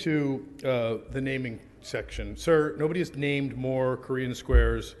head into the naming section, sir, nobody has named more Korean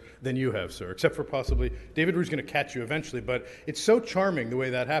squares than you have, sir, except for possibly David Rue's going to catch you eventually. But it's so charming the way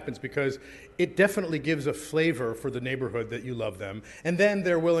that happens because it definitely gives a flavor for the neighborhood that you love them. And then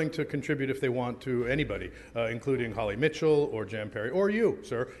they're willing to contribute if they want to anybody, including Holly Mitchell or Jan Perry or you,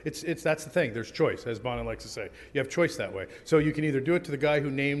 sir. That's the thing. There's choice, as Bonin likes to say. You have choice that way. So you can either do it to the guy who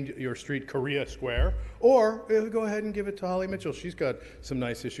named your street Korea Square, or go ahead and give it to Holly Mitchell. She's got some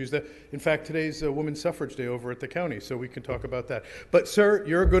nice issues. In fact, today's Women's Suffrage Day over at the county, so we can talk about that. But, sir,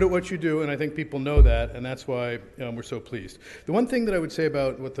 you're good at what you do, and I think people know that, and that's why we're so pleased. The one thing that I would say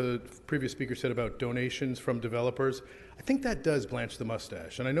about what the previous speaker said about donations from developers, I think that does blanch the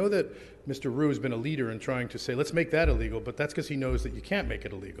mustache. And I know that Mr. Rue has been a leader in trying to say, let's make that illegal, but that's because he knows that you can't make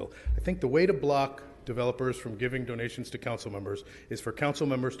it illegal. I think the way to block developers from giving donations to council members is for council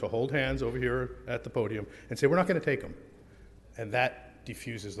members to hold hands over here at the podium and say, we're not going to take them. And that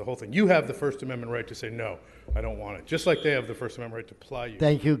diffuses the whole thing. You have the First Amendment right to say, no, I don't want it. Just like they have the First Amendment right to ply you.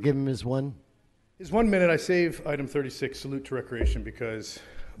 Thank you. Give him his one. His 1 minute. I save item 36, salute to recreation, because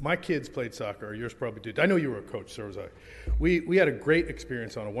my kids played soccer. Yours probably did. I know you were a coach, so was I. We had a great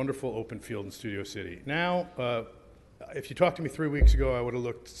experience on a wonderful open field in Studio City. Now, if you talked to me 3 weeks ago, I would have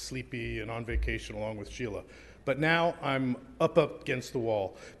looked sleepy and on vacation along with Sheila. But now I'm up against the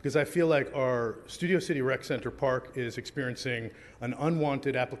wall because I feel like our Studio City Rec Center Park is experiencing an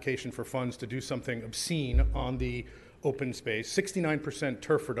unwanted application for funds to do something obscene on the open space. 69%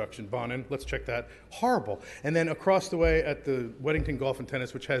 turf reduction, Bonin, let's check that. Horrible. And then across the way at the Weddington Golf and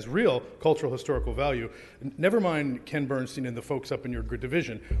Tennis, which has real cultural historical value, never mind Ken Bernstein and the folks up in your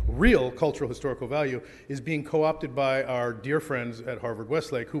division, real cultural historical value is being co-opted by our dear friends at Harvard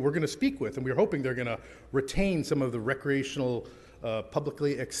Westlake, who we're going to speak with, and we're hoping they're going to retain some of the recreational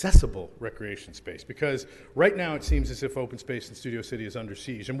publicly accessible recreation space, because right now it seems as if open space in Studio City is under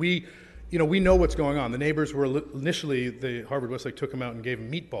siege. And we know what's going on. The neighbors were initially, the Harvard Westlake took them out and gave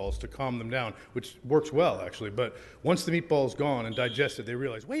them meatballs to calm them down, which works well, actually. But once the meatball's gone and digested, they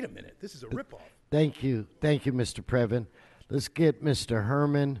realize, wait a minute, this is a ripoff. Thank you. Thank you, Mr. Previn. Let's get Mr.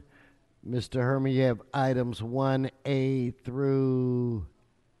 Herman. Mr. Herman, you have items 1A through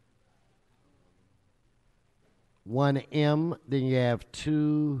 1M. Then you have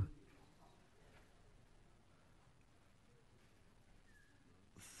 2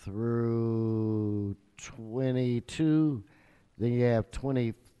 through 22. Then you have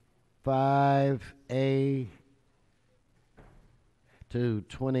 25A to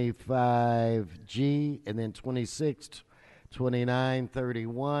 25G, and then 26, 29,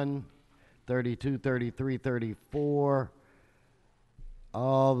 31, 32, 33, 34,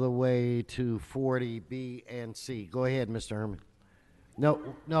 all the way to 40, B and C. Go ahead, Mr. Herman. No,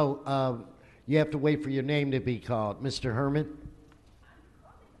 you have to wait for your name to be called. Mr. Herman?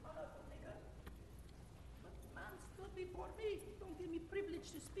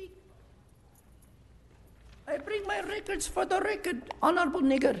 I bring my records for the record, honorable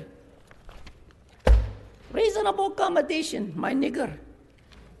nigger. Reasonable accommodation, my nigger.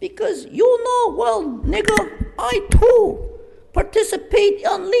 Because you know well, nigger, I too participate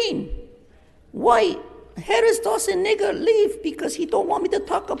on lien. Why, Harris doesn't nigger leave because he don't want me to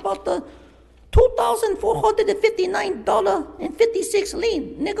talk about the $2,459.56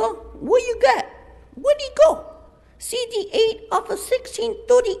 lien. Nigger, where you got? Where'd he go? CD8 off of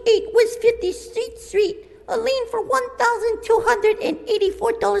 1638 West 56th Street. A lien for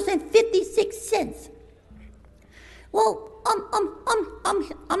 $1,284.56. Well,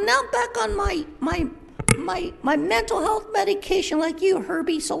 I'm now back on my mental health medication like you,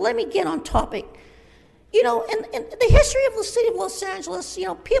 Herbie. So let me get on topic. In the history of the city of Los Angeles,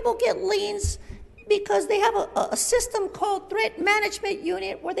 people get liens because they have a system called Threat Management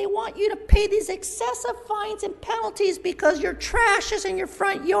Unit where they want you to pay these excessive fines and penalties because your trash is in your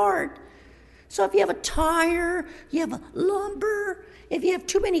front yard. So if you have a tire, you have a lumber, if you have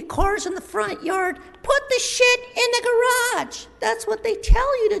too many cars in the front yard, put the shit in the garage. That's what they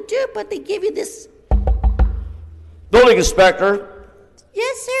tell you to do, but they give you this. Building inspector.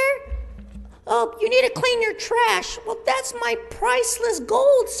 Yes, sir? Oh, you need to clean your trash. Well, that's my priceless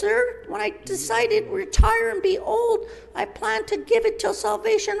gold, sir. When I decided to retire and be old, I plan to give it to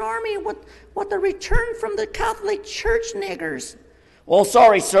Salvation Army with the return from the Catholic Church niggers. Well,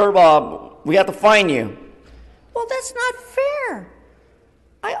 sorry, sir. We have to fine you. Well, that's not fair.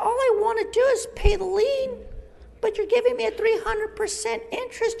 All I want to do is pay the lien. But you're giving me a 300%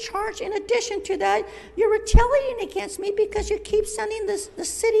 interest charge. In addition to that, you're retaliating against me because you keep sending the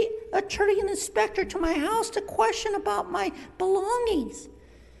city attorney and inspector to my house to question about my belongings.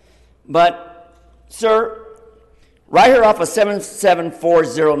 But, sir, right here off of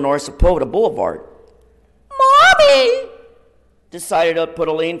 7740 North Sepulveda Boulevard, Mommy! decided to put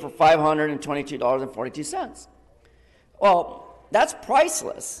a lien for $522.42. Well, that's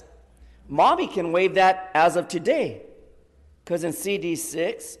priceless. Mommy can waive that as of today. Because in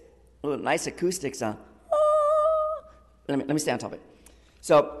CD6, nice acoustics, huh? Let me stay on top of it.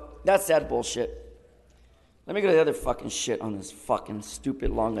 So, that's that bullshit. Let me go to the other fucking shit on this fucking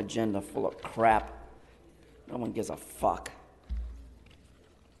stupid long agenda full of crap. No one gives a fuck.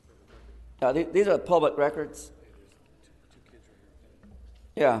 These are the public records.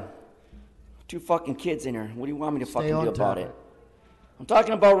 Yeah. 2 fucking kids in here. What do you want me to fucking do about it? I'm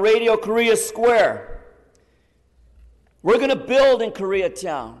talking about Radio Korea Square. We're going to build in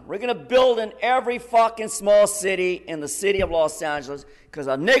Koreatown. We're going to build in every fucking small city in the city of Los Angeles because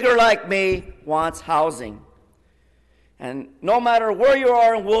a nigger like me wants housing. And no matter where you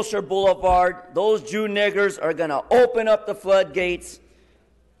are in Wilshire Boulevard, those Jew niggers are going to open up the floodgates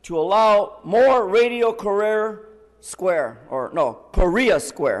to allow more Radio Korea Square, Korea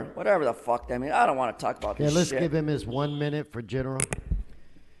Square, whatever the fuck that means. I don't want to talk about this shit. Let's give him his 1 minute for General.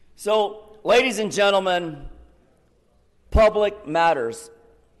 So, ladies and gentlemen, public matters.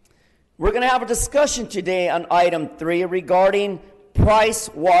 We're going to have a discussion today on item 3 regarding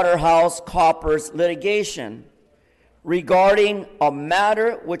PricewaterhouseCoopers litigation, regarding a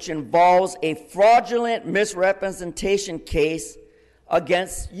matter which involves a fraudulent misrepresentation case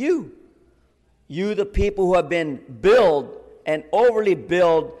against you. You, the people who have been billed and overly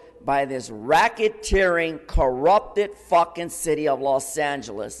billed by this racketeering, corrupted fucking city of Los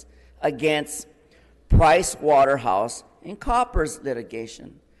Angeles against PricewaterhouseCoopers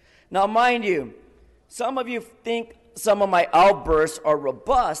litigation. Now, mind you, some of you think some of my outbursts are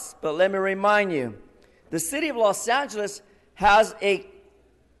robust, but let me remind you, the city of Los Angeles has a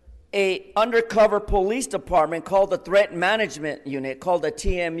undercover police department called the Threat Management Unit, called the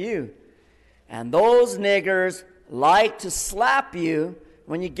TMU. And those niggers like to slap you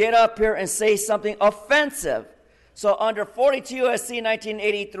when you get up here and say something offensive. So under 42 U.S.C.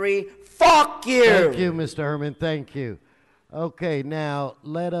 1983, fuck you. Thank you, Mr. Herman. Thank you. Okay, now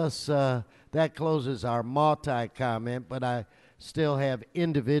let us, that closes our multi-comment, but I still have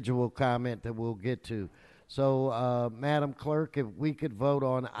individual comment that we'll get to. So, Madam Clerk, if we could vote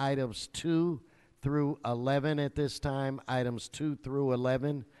on items 2 through 11 at this time, items 2 through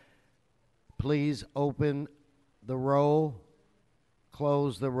 11, please open the roll,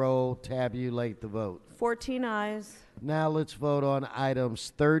 close the roll, tabulate the vote. 14 ayes. Now let's vote on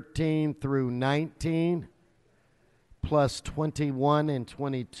items 13 through 19, plus 21 and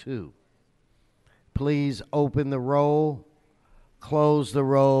 22. Please open the roll, close the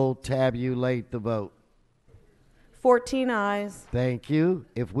roll, tabulate the vote. 14 ayes. Thank you.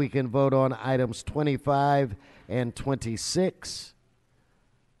 If we can vote on items 25 and 26,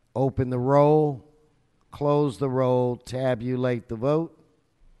 open the roll, close the roll, tabulate the vote.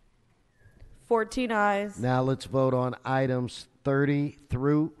 14 ayes. Now let's vote on items 30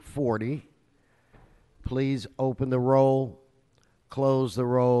 through 40. Please open the roll, close the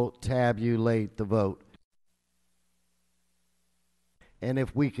roll, tabulate the vote. And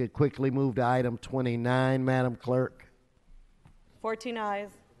if we could quickly move to item 29, Madam Clerk. 14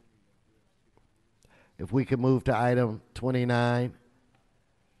 ayes. If we could move to item 29.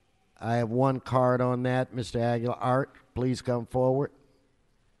 I have one card on that. Mr. Aguilar, Art, please come forward.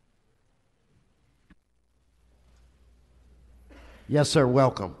 Yes, sir.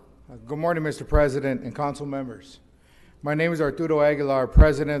 Welcome. Good morning, Mr. President and council members. My name is Arturo Aguilar,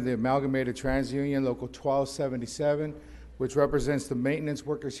 President of the Amalgamated TransUnion Local 1277, which represents the maintenance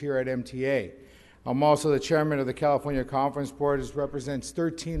workers here at MTA. I'm also the chairman of the California Conference Board, which represents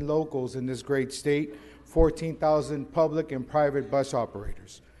 13 locals in this great state, 14,000 public and private bus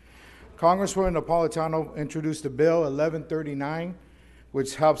operators. Congresswoman Napolitano introduced a bill 1139,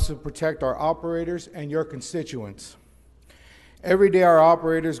 which helps to protect our operators and your constituents. Every day our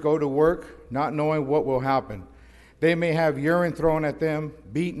operators go to work not knowing what will happen. They may have urine thrown at them,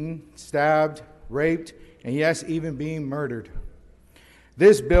 beaten, stabbed, raped, and yes, even being murdered.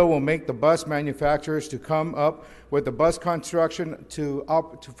 This bill will make the bus manufacturers to come up with the bus construction to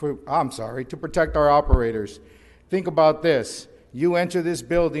protect our operators. Think about this. You enter this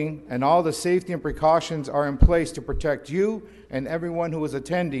building and all the safety and precautions are in place to protect you and everyone who is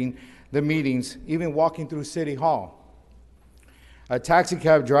attending the meetings, even walking through City Hall. A taxi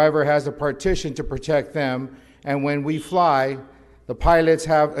cab driver has a partition to protect them, and when we fly, the pilots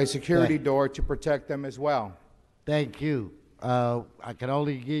have a security door to protect them as well. Thank you. I can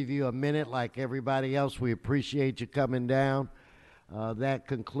only give you a minute like everybody else. We appreciate you coming down. That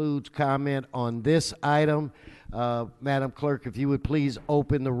concludes comment on this item. Madam Clerk, if you would please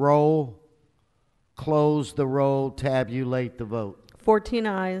open the roll, close the roll, tabulate the vote. 14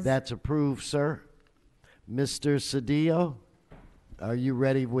 ayes. That's approved, sir. Mr. Cedillo, are you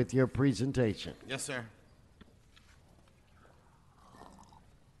ready with your presentation? Yes, sir.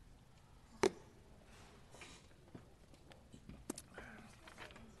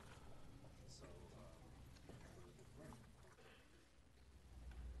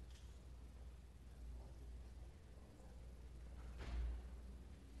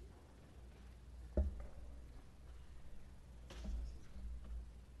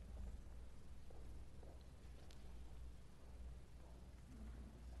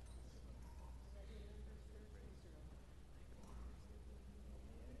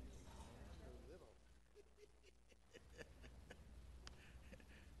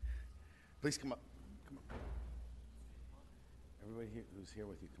 Please come up. Come up. Everybody here who's here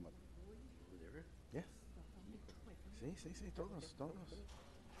with you, come up. Yeah. See, todos. Everybody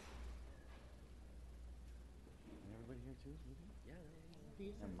here too? Yeah.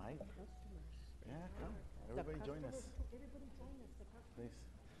 And Mike. Yeah, come. Everybody join us. Please.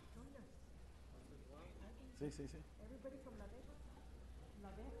 See. Everybody from La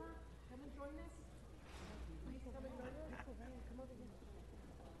Veja, come and join us. Please come and join us. Come over here.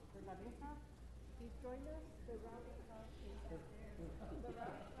 La Veja, please join us. The rally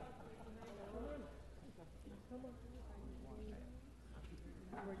Come on.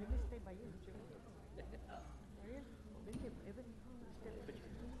 We're going to stay by you.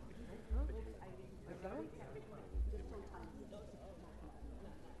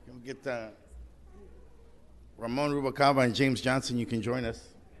 Can we get Ramon Rubalcaba and James Johnson? You can join us.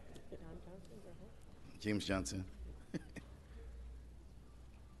 James Johnson.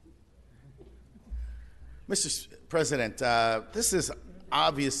 Mr. President, this is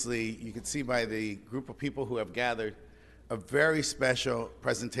obviously, you can see by the group of people who have gathered, a very special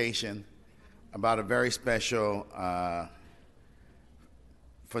presentation about a very special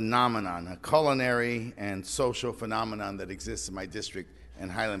phenomenon, a culinary and social phenomenon that exists in my district in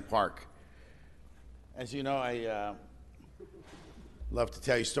Highland Park. As you know, I love to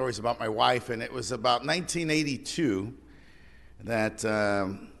tell you stories about my wife, and it was about 1982 that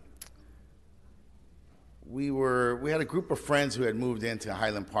we had a group of friends who had moved into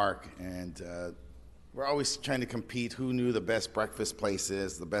Highland Park, and we're always trying to compete who knew the best breakfast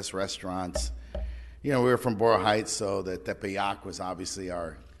places, the best restaurants. You know, we were from Borough Heights, so the Tepeyac was obviously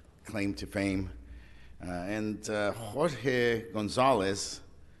our claim to fame. And Jorge Gonzalez,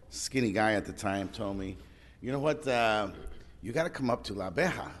 skinny guy at the time, told me, you know what, you got to come up to La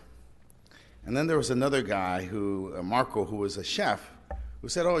Veja. And then there was another guy, Marco, who was a chef, who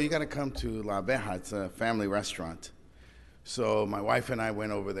said, oh, you got to come to La Veja. It's a family restaurant. So my wife and I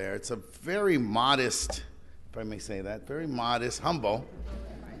went over there. It's a very modest, if I may say that, very modest, humble,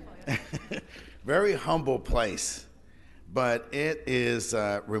 very humble place. But it is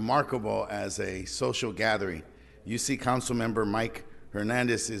remarkable as a social gathering. You see Council Member Mike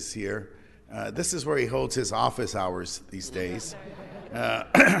Hernandez is here. This is where he holds his office hours these days.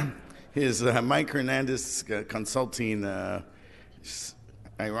 His Mike Hernandez Consulting,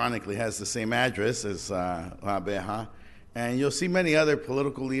 ironically, has the same address as La Veja. And you'll see many other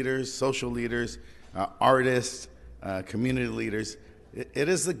political leaders, social leaders, artists, community leaders. It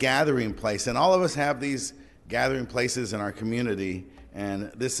is the gathering place, and all of us have these gathering places in our community, and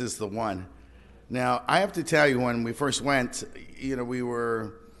this is the one. Now, I have to tell you, when we first went, you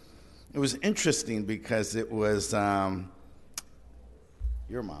know, it was interesting because it was your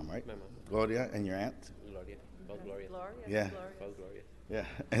mom, right? My mom. Gloria, and your aunt? Gloria. Both Gloria. Yeah. Both Gloria. Yeah,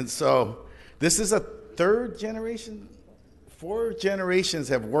 and so this is a third generation. 4 generations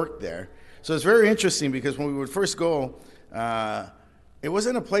have worked there. So it's very interesting because when we would first go, it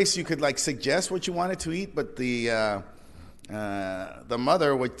wasn't a place you could like suggest what you wanted to eat, but the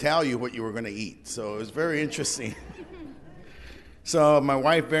mother would tell you what you were going to eat. So it was very interesting. So my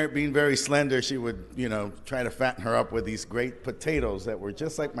wife, being very slender, she would, you know, try to fatten her up with these great potatoes that were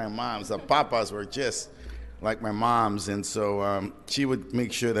just like my mom's. The papas were just like my mom's, and so she would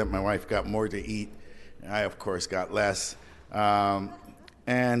make sure that my wife got more to eat. I, of course, got less.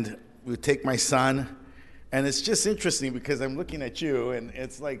 And we would take my son, and it's just interesting because I'm looking at you, and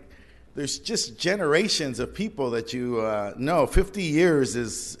it's like there's just generations of people that you know. 50 years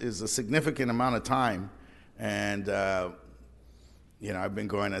is a significant amount of time, and you know, I've been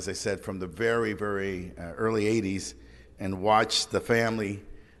going, as I said, from the very, very early 80s, and watched the family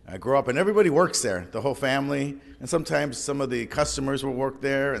grow up, and everybody works there, the whole family, and sometimes some of the customers will work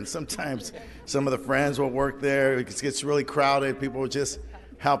there, and sometimes some of the friends will work there. It gets really crowded. People will just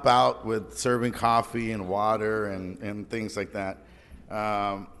help out with serving coffee and water and things like that.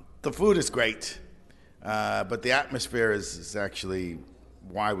 The food is great, but the atmosphere is actually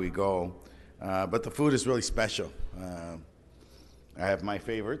why we go. But the food is really special. I have my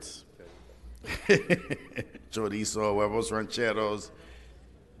favorites. Chorizo, huevos rancheros,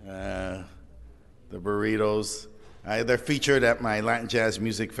 the burritos. They're featured at my Latin Jazz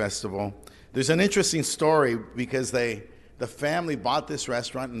Music Festival. There's an interesting story because the family bought this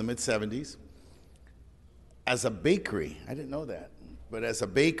restaurant in the mid-'70s as a bakery. I didn't know that, but as a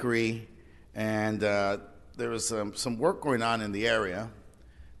bakery, and there was some work going on in the area,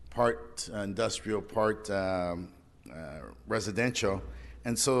 part industrial, part residential,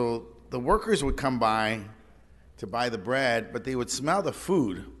 and so the workers would come by to buy the bread, but they would smell the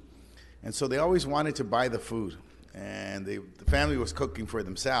food, and so they always wanted to buy the food. And the family was cooking for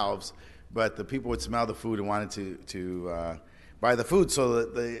themselves, but the people would smell the food and wanted to buy the food. So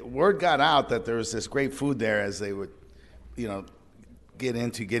the word got out that there was this great food there as they would, you know, get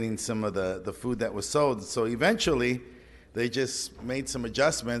into getting some of the food that was sold. So eventually, they just made some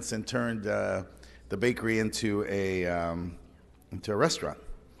adjustments and turned the bakery into a restaurant.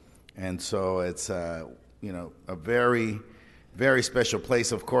 And so it's you know, a very, very special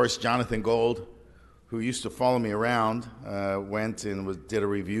place. Of course, Jonathan Gold, who used to follow me around, went and did a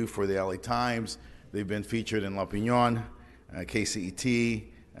review for the LA Times. They've been featured in L'Opinion, KCET,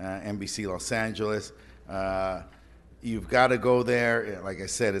 NBC Los Angeles. You've got to go there. Like I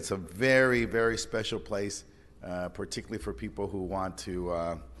said, it's a very, very special place, particularly for people who want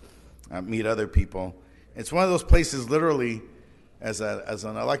to meet other people. It's one of those places, literally, as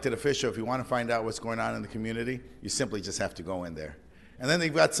an elected official, if you want to find out what's going on in the community, you simply just have to go in there. And then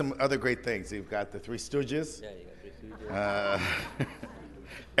they've got some other great things. They've got the Three Stooges, Yeah, you got Three Stooges.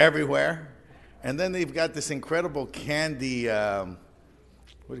 everywhere. And then they've got this incredible candy, what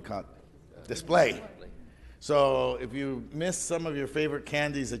do you call it, display. So if you miss some of your favorite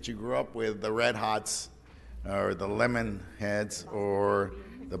candies that you grew up with, the Red Hots, or the Lemon Heads, or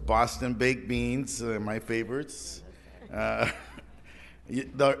the Boston Baked Beans, my favorites,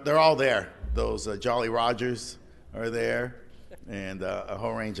 they're all there. Those Jolly Rogers are there, and a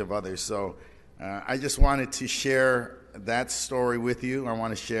whole range of others. So I just wanted to share that story with you. I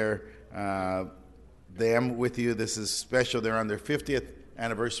want to share them with you. This is special. They're on their 50th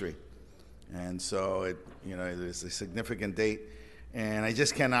anniversary, and so it is a significant date. And I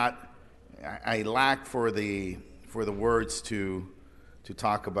just cannot. I lack for the words to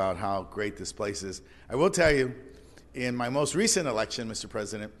talk about how great this place is. I will tell you, in my most recent election, Mr.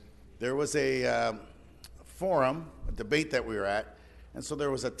 President, there was a forum, a debate that we were at, and so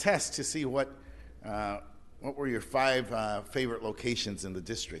there was a test to see what were your 5 favorite locations in the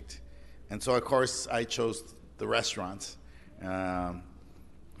district. And so, of course, I chose the restaurants.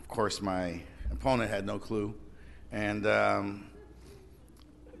 Of course, my opponent had no clue. And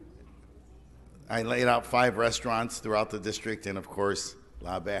I laid out 5 restaurants throughout the district, and of course,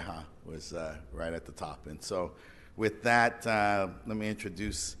 La Abeja was right at the top. And so with that, let me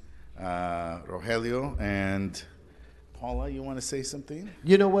introduce Rogelio. And Paula, you want to say something?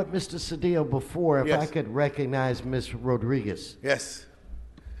 You know what, Mr. Cedillo, before, if Yes. I could recognize Ms. Rodriguez. Yes.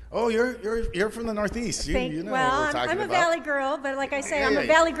 Oh, you're from the Northeast. You know well, what we're talking I'm a about. Valley girl, but like I say, Yeah, I'm yeah, a yeah.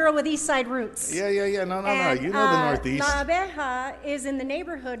 Valley girl with East Side roots. Yeah. No. And, You know the Northeast. La Abeja is in the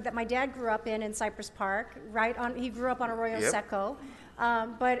neighborhood that my dad grew up in Cypress Park. He grew up on Arroyo Yep. Seco.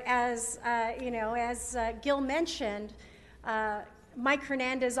 But as Gil mentioned, Mike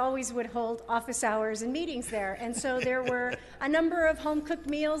Hernandez always would hold office hours and meetings there. And so there were a number of home-cooked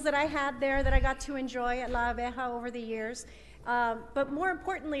meals that I had there that I got to enjoy at La Abeja over the years. But more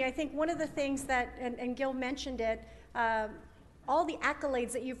importantly, I think one of the things that, and Gil mentioned it, all the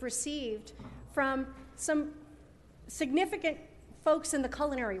accolades that you've received from some significant folks in the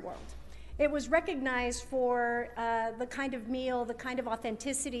culinary world. It was recognized for the kind of meal, the kind of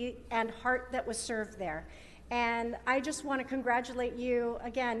authenticity and heart that was served there. And I just want to congratulate you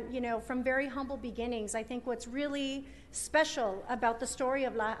again, you know, from very humble beginnings. I think what's really special about the story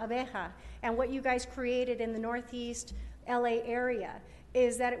of La Abeja and what you guys created in the Northeast LA area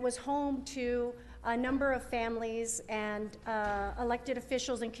is that it was home to a number of families and elected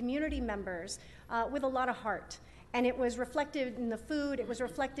officials and community members with a lot of heart. And it was reflected in the food, it was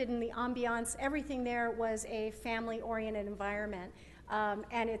reflected in the ambiance. Everything there was a family-oriented environment.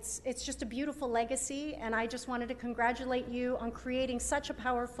 And it's just a beautiful legacy, and I just wanted to congratulate you on creating such a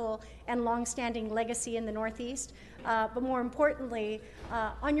powerful and long-standing legacy in the Northeast, but more importantly,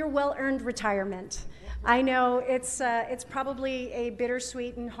 on your well-earned retirement. I know it's probably a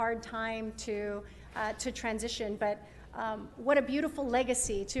bittersweet and hard time to transition, but what a beautiful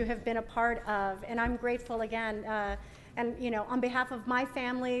legacy to have been a part of, and I'm grateful again. And you know, on behalf of my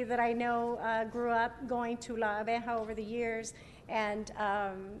family that I know grew up going to La Abeja over the years, and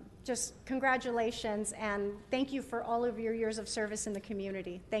just congratulations and thank you for all of your years of service in the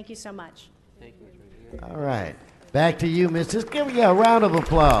community. Thank you so much. Thank you. All right, back to you, Mr. Just give me a round of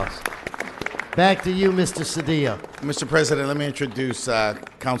applause. Back to you, Mr. Cedillo. Mr. President, let me introduce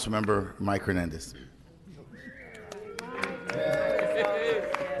Councilmember Mike Hernandez.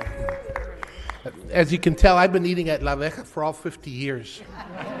 As you can tell, I've been eating at La Abeja for all 50 years.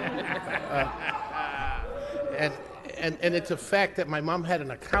 And it's a fact that my mom had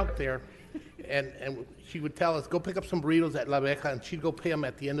an account there, and she would tell us, go pick up some burritos at La Abeja, and she'd go pay them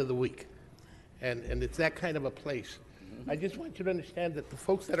at the end of the week. And it's that kind of a place. I just want you to understand that the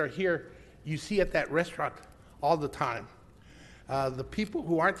folks that are here, you see at that restaurant all the time. The people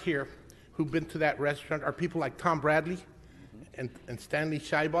who aren't here, who've been to that restaurant, are people like Tom Bradley and Stanley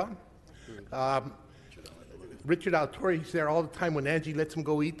Scheibaum. Richard Altori, he's there all the time when Angie lets him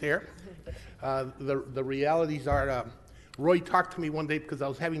go eat there. The realities are, Roy talked to me one day because I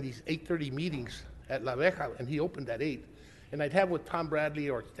was having these 8:30 meetings at La Abeja, and he opened at 8. And I'd have with Tom Bradley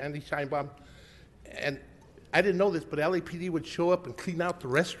or Stanley Scheinbaum, and I didn't know this, but LAPD would show up and clean out the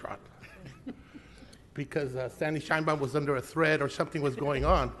restaurant because Stanley Scheinbaum was under a threat or something was going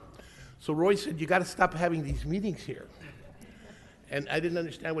on. So Roy said, you got to stop having these meetings here. And I didn't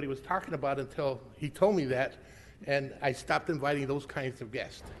understand what he was talking about until he told me that, and I stopped inviting those kinds of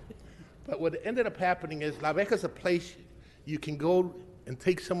guests. But what ended up happening is La Abeja is a place you can go and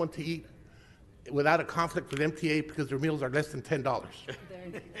take someone to eat without a conflict with MTA because their meals are less than $10.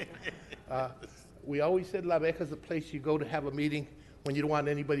 We always said La Abeja is a place you go to have a meeting when you don't want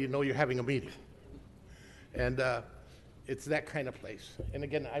anybody to know you're having a meeting. And it's that kind of place. And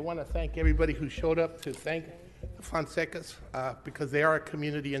again, I want to thank everybody who showed up to thank the Fonsecas because they are a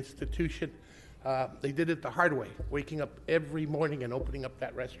community institution. They did it the hard way, waking up every morning and opening up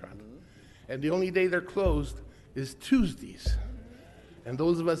that restaurant. And the only day they're closed is Tuesdays. And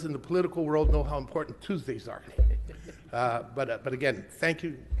those of us in the political world know how important Tuesdays are. But again, thank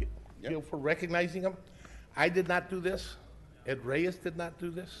you, Gil, for recognizing them. I did not do this. Ed Reyes did not do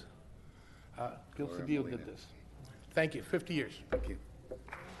this. Gil Cedillo did this. Thank you. 50 years. Thank you.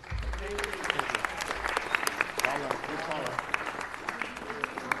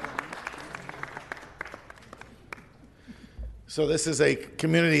 So this is a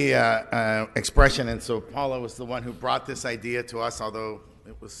community expression, and so Paula was the one who brought this idea to us, although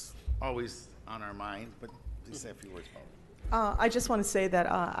it was always on our mind. But please say a few words, Paula. I just want to say that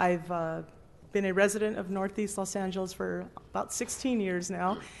I've been a resident of Northeast Los Angeles for about 16 years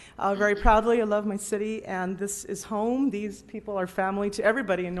now. Very proudly, I love my city, and this is home. These people are family to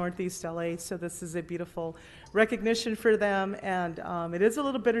everybody in Northeast LA, so this is a beautiful recognition for them, and it is a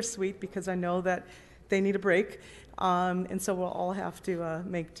little bittersweet because I know that they need a break, and so we'll all have to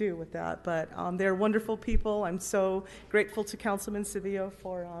make do with that. But they're wonderful people. I'm so grateful to Councilman Cedillo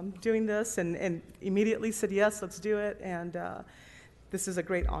for doing this, and immediately said, yes, let's do it, and this is a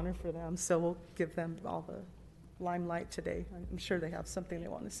great honor for them, so we'll give them all the limelight today. I'm sure they have something they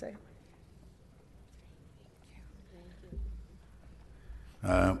want to say.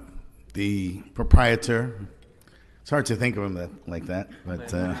 The proprietor, it's hard to think of him like that,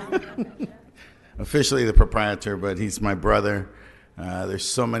 but officially the proprietor, but he's my brother. There's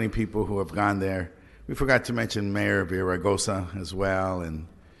so many people who have gone there. We forgot to mention Mayor Villaraigosa as well, and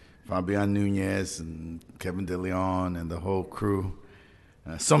Fabian Nunez and Kevin De Leon and the whole crew.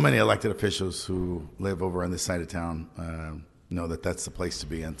 So many elected officials who live over on this side of town know that that's the place to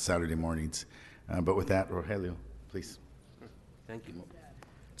be on Saturday mornings. But with that, Rogelio, please. Thank you.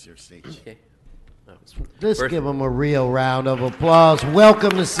 It's your stage. Okay. Let's give them a real round of applause.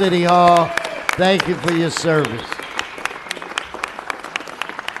 Welcome to City Hall. Thank you for your service.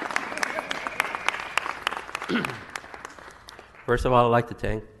 First of all, I'd like to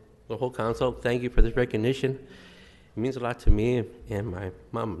the whole council, thank you for this recognition. It means a lot to me and my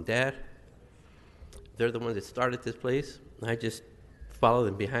mom and dad. They're the ones that started this place. I just follow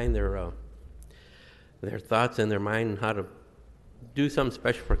them behind their thoughts and their mind and how to do something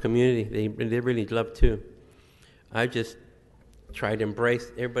special for community. They really love to. I just try to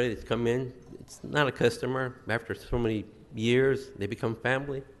embrace everybody that's come in. It's not a customer. After so many years, they become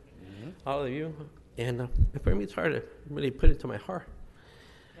family. All of you. And for me, it's hard to really put it to my heart.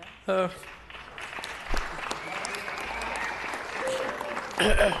 I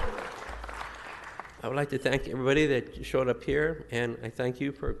would like to thank everybody that showed up here, and I thank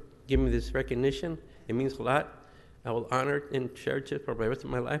you for giving me this recognition. It means a lot. I will honor it and cherish it for the rest of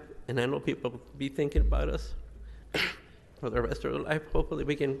my life, and I know people will be thinking about us for the rest of their life. Hopefully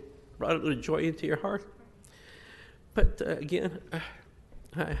we can bring a little joy into your heart. But again,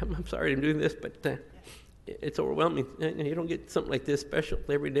 I'm sorry I'm doing this, but it's overwhelming. You don't get something like this special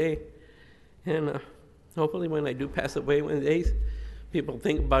every day. And hopefully when I do pass away one of these days, people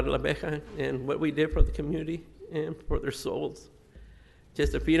think about La Abeja and what we did for the community and for their souls.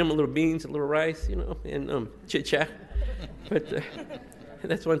 Just to feed them a little beans, a little rice, and chit-chat. But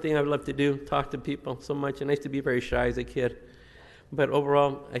that's one thing I would love to do, talk to people so much. And I used to be very shy as a kid. But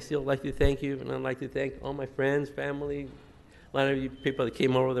overall, I still like to thank you, and I'd like to thank all my friends, family, a lot of you people that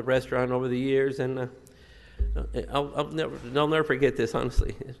came over to the restaurant over the years. And I'll never forget this,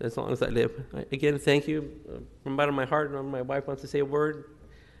 honestly, as long as I live. Again, thank you from the bottom of my heart. And my wife wants to say a word.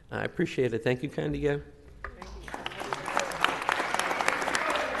 I appreciate it. Thank you kind again.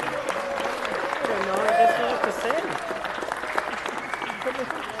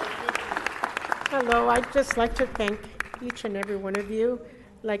 Hello, I'd just like to thank each and every one of you.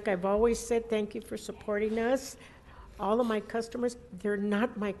 Like I've always said, thank you for supporting us. All of my customers, they're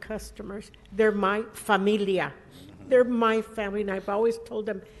not my customers. They're my familia. They're my family. And I've always told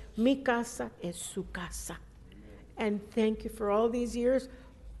them, mi casa es su casa. And thank you for all these years.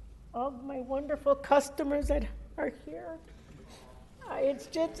 All my wonderful customers that are here.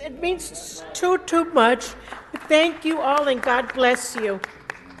 It means too much. But thank you all, and God bless you.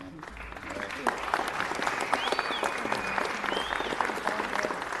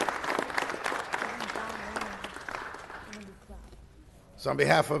 So on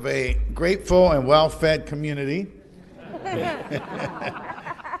behalf of a grateful and well-fed community,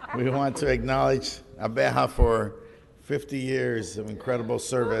 we want to acknowledge Abeja for 50 years of incredible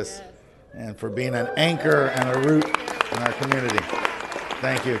service and for being an anchor and a root in our community.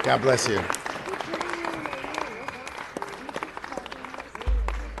 Thank you. God bless you.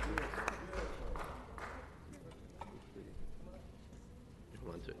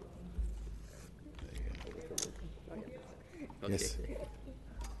 Yes.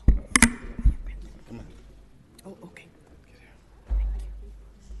 Come on. Oh, okay.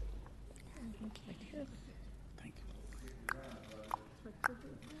 Thank you.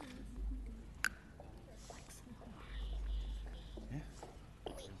 Yeah.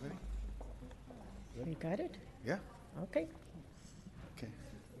 Everybody? You got it? Yeah. Okay. Okay.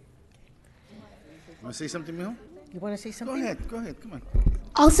 You want to say something, Mijo? You want to say something? Go ahead. Come on.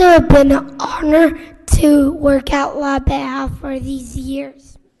 Also, it's been an honor to work at La Abeja for these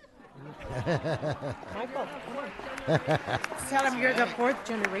years. Michael, come on. Tell him you're the fourth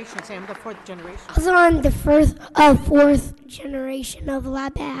generation. Say I'm the fourth generation. Also, I'm the fourth generation of La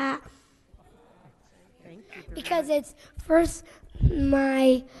Abeja. Because it's first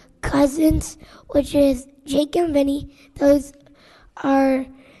my cousins, which is Jake and Vinny. Those are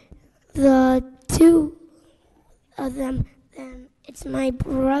the two of them. Then it's my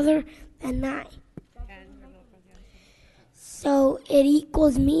brother and I. So it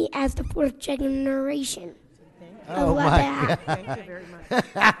equals me as the fourth generation. Oh my God. Thank you very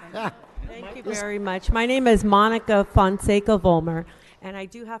much. Thank you very much. My name is Monica Fonseca Volmer, and I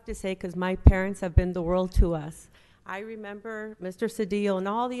do have to say, because my parents have been the world to us, I remember Mr. Cedillo and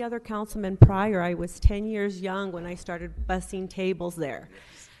all the other councilmen prior. I was 10 years young when I started bussing tables there.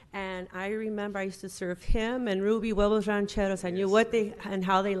 And I remember I used to serve him and Ruby Huevos Rancheros. I knew what they and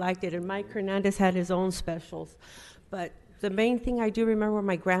how they liked it. And Mike Hernandez had his own specials. But the main thing I do remember were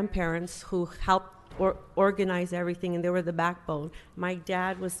my grandparents who helped organize everything, and they were the backbone. My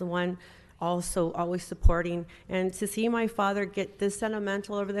dad was the one also always supporting. And to see my father get this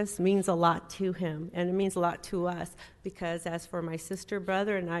sentimental over this means a lot to him. And it means a lot to us. Because as for my sister,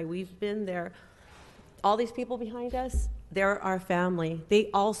 brother, and I, we've been there. All these people behind us, they're our family. They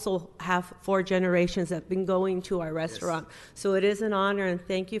also have 4 generations that have been going to our restaurant. Yes. So it is an honor, and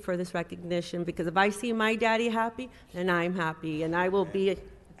thank you for this recognition, because if I see my daddy happy, then I'm happy, and I will be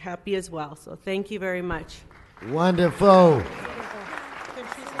happy as well. So thank you very much. Wonderful. Can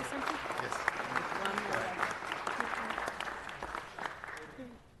she say something?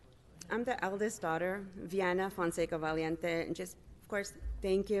 the eldest daughter, Viana Fonseca Valiente, and just, of course,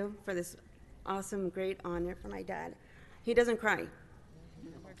 thank you for this awesome, great honor for my dad. He doesn't cry.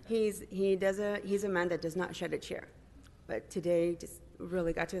 He's a man that does not shed a tear. But today just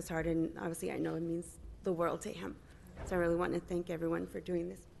really got to his heart, and obviously I know it means the world to him. So I really want to thank everyone for doing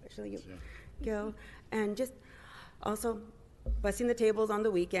this, especially you, Gil. And just also busting the tables on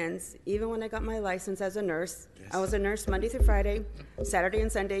the weekends. Even when I got my license as a nurse, I was a nurse Monday through Friday, Saturday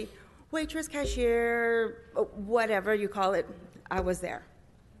and Sunday, waitress, cashier, whatever you call it, I was there.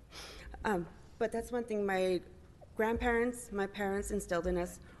 But that's one thing my grandparents, my parents instilled in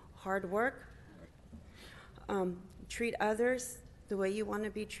us: hard work, treat others the way you want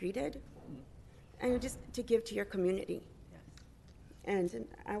to be treated, and just to give to your community. And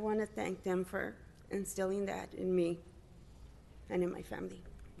I want to thank them for instilling that in me and in my family.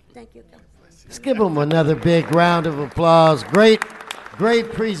 Thank you. Let's give them another big round of applause. Great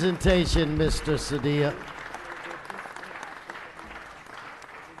presentation, Mr. Sadia.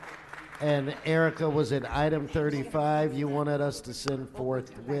 And Erica, was it item 35 you wanted us to send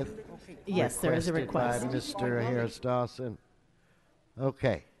forth with? Yes, there is a request. By Mr. Harris Dawson.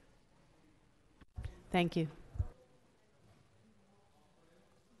 Okay. Thank you.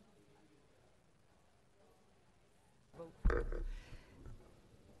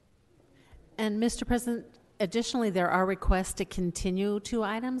 And Mr. President, additionally, there are requests to continue 2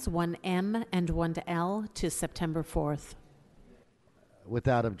 items, 1M and 1L, to September 4th.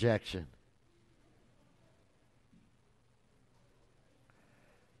 Without objection.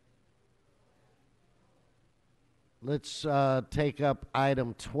 Let's take up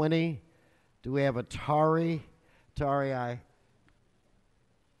item 20. Do we have a Tari? Tari,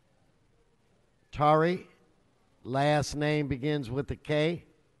 last name begins with a K.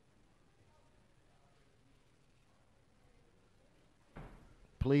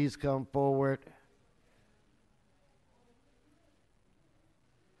 Please come forward.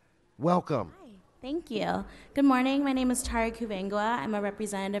 Welcome. Hi, thank you. Good morning. My name is Tari Kuvengua. I'm a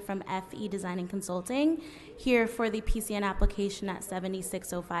representative from FE Design and Consulting here for the PCN application at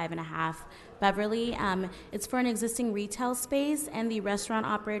 7605 and a half Beverly. It's for an existing retail space, and the restaurant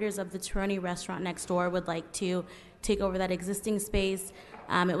operators of the Tironi restaurant next door would like to take over that existing space.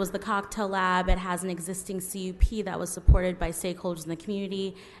 It was the Cocktail Lab. It has an existing CUP that was supported by stakeholders in the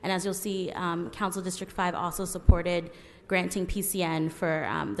community. And as you'll see, Council District 5 also supported granting PCN for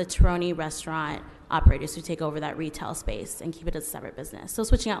the Tironi restaurant operators to take over that retail space and keep it as a separate business. So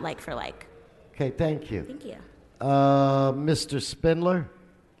switching out like for like. Okay, thank you. Thank you. Mr. Spindler,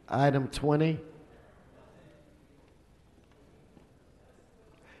 item 20.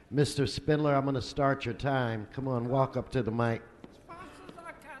 Mr. Spindler, I'm going to start your time. Come on, walk up to the mic.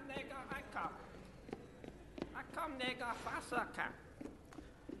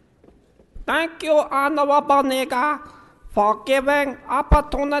 Thank you, Honorable Nigga, for giving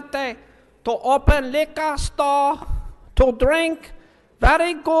opportunity to open liquor store to drink.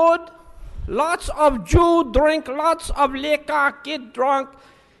 Very good. Lots of Jew drink lots of liquor, get drunk,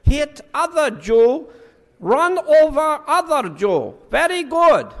 hit other Jew, run over other Jew. Very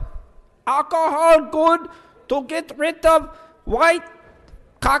good. Alcohol good to get rid of white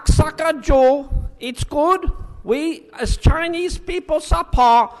cocksucker Jew. It's good. We as Chinese people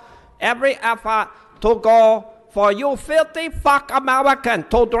support every effort to go for you filthy fuck American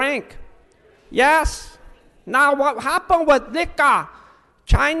to drink. Yes. Now what happened with liquor?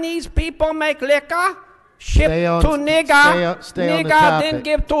 Chinese people make liquor, ship to nigger, nigger didn't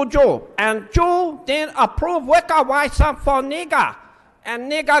give to Jew, and Jew didn't approve liquor license for nigger,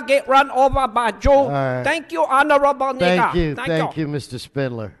 and nigger get run over by Jew. Right. Thank you, Honorable nigger. Thank you, Mr.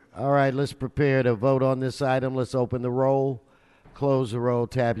 Spindler. All right, let's prepare to vote on this item. Let's open the roll, close the roll,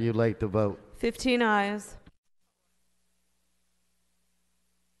 tabulate the vote. 15 ayes.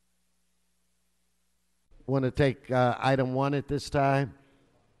 Want to take item 1 at this time?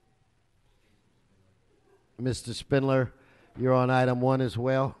 Mr. Spindler, you're on item 1 as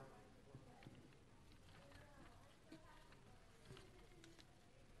well.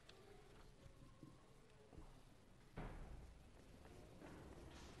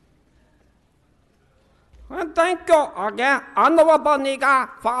 And thank you again, Honorable nigger,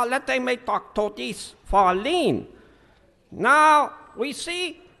 for letting me talk to this for lean. Now we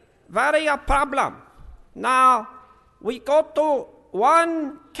see very a problem. Now we go to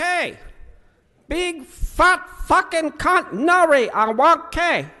 1K. Big fat fucking cunt nuri on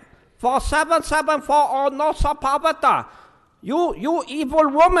 1K for 7740 no support. You evil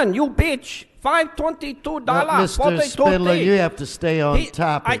woman, you bitch. $522. Mr. Spindler, you have to stay on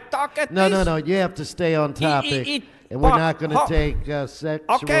topic. I talk at No, you have to stay on topic. And we're not going to take sexually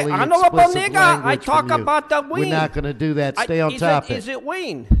Okay, honorable explicit nigga, I language talk from you. about the We're weed. not going to do that. Stay on Is topic. it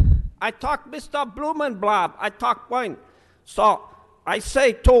weed? I talk Mr. Blumenblatt. I talk wine. So I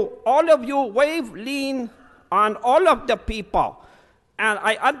say to all of you, wave lean on all of the people. And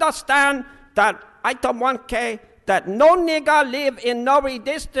I understand that item 1K, that no nigger live in Nori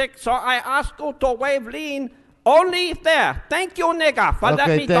district, so I ask you to wave lean only there. Thank you, nigger, for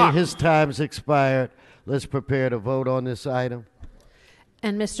letting me talk. His time's expired. Let's prepare to vote on this item.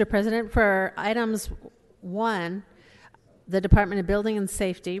 And Mr. President, for items 1, the Department of Building and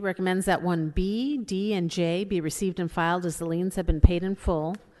Safety recommends that 1B, D, and J be received and filed as the liens have been paid in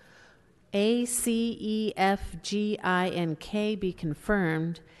full. A, C, E, F, G, I, and K be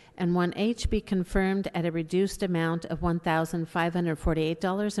confirmed, and 1H be confirmed at a reduced amount of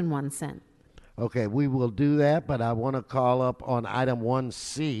 $1,548.01. Okay, we will do that, but I want to call up on item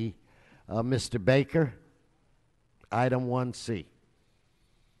 1C, Mr. Baker. Item 1C.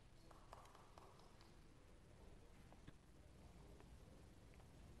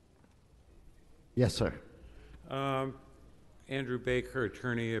 Yes, sir. Andrew Baker,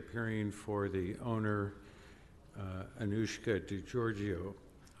 attorney appearing for the owner, Anushka DiGiorgio.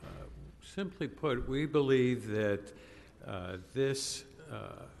 Simply put, we believe that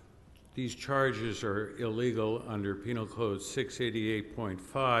these charges are illegal under Penal Code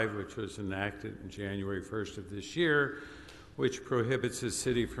 688.5, which was enacted in January 1st of this year, which prohibits the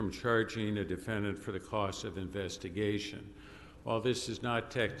city from charging a defendant for the cost of investigation. While this is not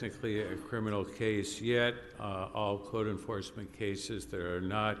technically a criminal case yet, all code enforcement cases that are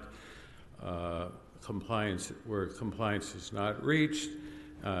not where compliance is not reached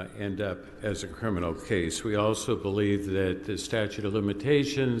end up as a criminal case. We also believe that the statute of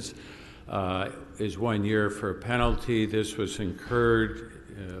limitations is 1 year for a penalty. This was incurred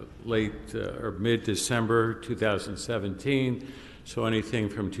late or mid-December 2017, so anything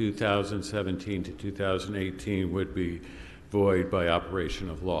from 2017 to 2018 would be void by operation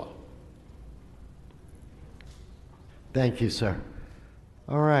of law. Thank you, sir.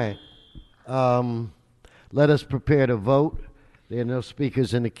 All right. Let us prepare to vote. There are no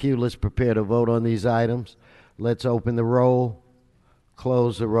speakers in the queue. Let's prepare to vote on these items. Let's open the roll,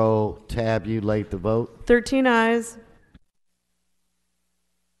 close the roll, tabulate the vote. 13 ayes.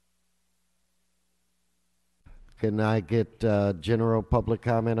 Can I get general public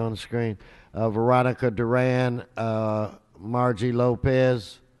comment on the screen? Veronica Duran, Margie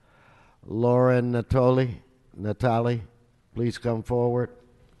Lopez, Lauren Natali, please come forward.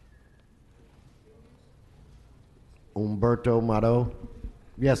 Umberto Maro.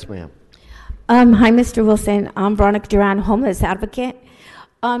 Yes, ma'am. Hi, Mr. Wilson. I'm Veronica Duran, homeless advocate.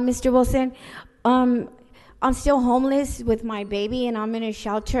 Mr. Wilson, I'm still homeless with my baby and I'm in a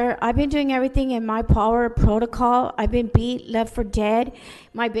shelter. I've been doing everything in my power protocol. I've been beat, left for dead.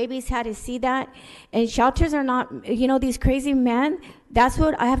 My baby's had to see that. And shelters are not, these crazy men, that's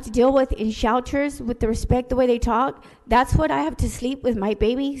what I have to deal with in shelters with the respect, the way they talk. That's what I have to sleep with my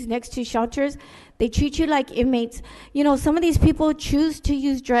babies next to shelters. They treat you like inmates. Some of these people choose to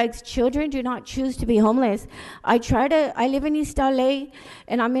use drugs. Children do not choose to be homeless. I live in East LA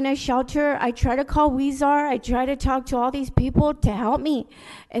and I'm in a shelter. I try to call Weezer. I try to talk to all these people to help me.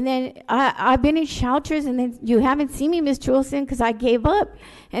 And then I've been in shelters and then you haven't seen me, Mr. Wilson, because I gave up.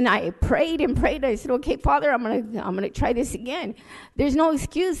 And I prayed and prayed. I said, okay, Father, I'm gonna try this again. There's no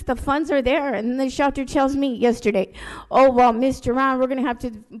excuse. The funds are there. And the shelter tells me yesterday, oh, well, Mr. Round, we're gonna have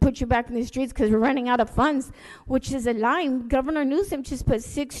to put you back in the streets because we're running out of funds, which is a lie. Governor Newsom just put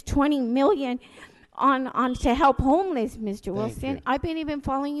 $620 million on to help homeless, Mr. Wilson. I've been even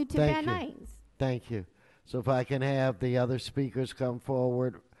following you to Van Nuys. Thank you. So if I can have the other speakers come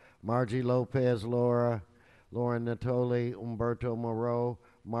forward, Margie Lopez, Lauren Natoli, Umberto Moreau,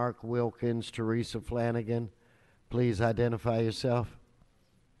 Mark Wilkins, Teresa Flanagan. Please identify yourself.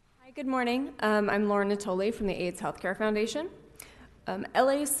 Hi, good morning. I'm Lauren Natoli from the AIDS Healthcare Foundation.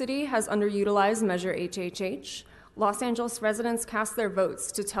 LA City has underutilized Measure HHH. Los Angeles residents cast their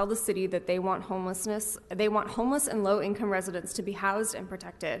votes to tell the city that they want homeless and low-income residents to be housed and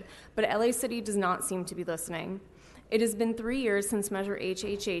protected, but LA City does not seem to be listening. It has been 3 years since Measure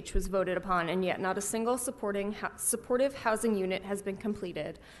HHH was voted upon, and yet not a single supportive housing unit has been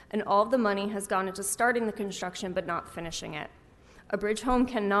completed, and all of the money has gone into starting the construction but not finishing it. A bridge home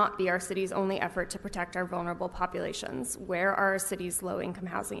cannot be our city's only effort to protect our vulnerable populations. Where are our city's low-income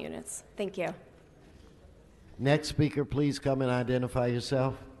housing units? Thank you. Next speaker, please come and identify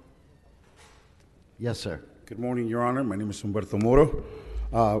yourself. Yes, sir. Good morning, Your Honor. My name is Humberto Moro.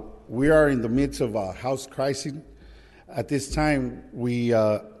 We are in the midst of a house crisis. At this time, we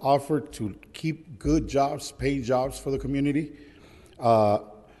offer to keep good jobs, paid jobs for the community.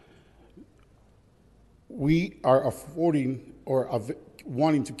 We are affording or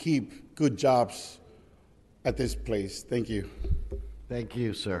wanting to keep good jobs at this place. Thank you. Thank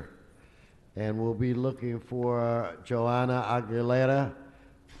you, sir. And we'll be looking for Joanna Aguilera,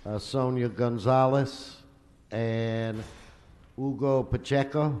 Sonia Gonzalez, and Hugo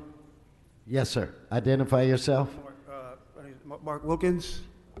Pacheco. Yes, sir. Identify yourself. Mark Wilkins.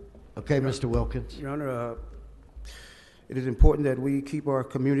 Okay, Mr. Wilkins. Your Honor, it is important that we keep our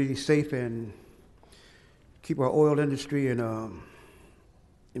community safe and keep our oil industry and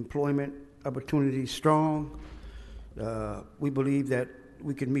employment opportunities strong. We believe that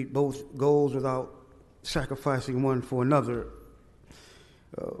we can meet both goals without sacrificing one for another.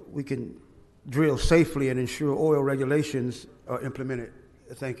 We can drill safely and ensure oil regulations are implemented.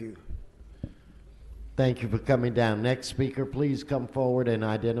 Thank you. Thank you for coming down. Next speaker, please come forward and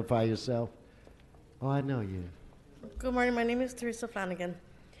identify yourself. Oh, I know you. Good morning. My name is Teresa Flanagan.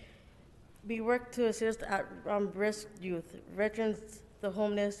 We work to assist at-risk youth, veterans, the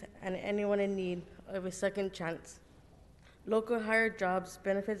homeless, and anyone in need of a second chance. Local hired jobs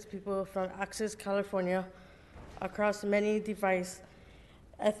benefits people from Access California across many diverse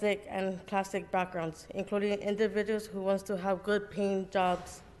ethnic and classic backgrounds, including individuals who want to have good paying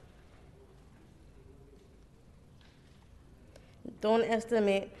jobs. Don't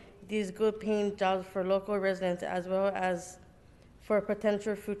estimate these good paying jobs for local residents as well as for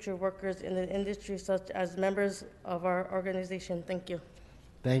potential future workers in the industry such as members of our organization. Thank you.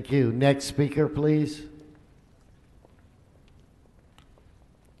 Thank you. Next speaker, please.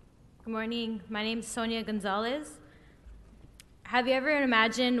 Good morning. My name is Sonia Gonzalez. Have you ever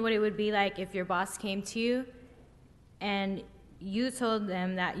imagined what it would be like if your boss came to you and you told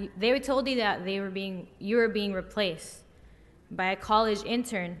them that they told you that you were being replaced by a college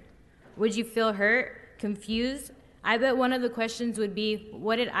intern? Would you feel hurt, confused? I bet one of the questions would be,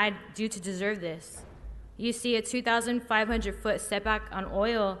 what did I do to deserve this? You see, a 2,500-foot setback on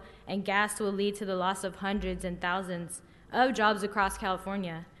oil and gas will lead to the loss of hundreds and thousands of jobs across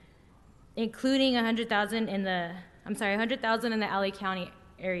California, including 100,000 in the LA County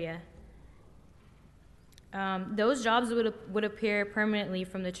area. Those jobs would disappear permanently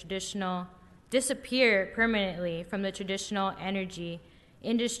from the traditional energy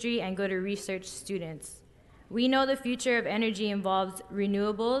industry and go to research students. We know the future of energy involves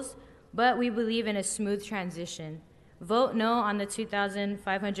renewables, but we believe in a smooth transition. Vote no on the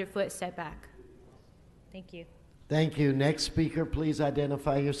 2,500-foot setback. Thank you. Thank you. Next speaker, please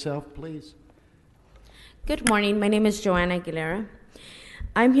identify yourself, please. Good morning. My name is Joanna Aguilera.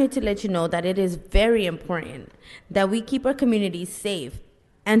 I'm here to let you know that it is very important that we keep our communities safe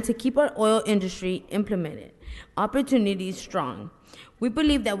and to keep our oil industry implemented, opportunities strong. We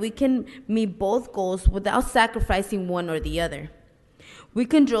believe that we can meet both goals without sacrificing one or the other. We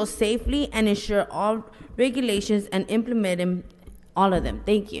can drill safely and ensure all regulations and implement all of them.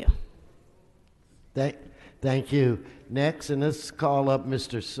 Thank you. Thank you. Next, and let's call up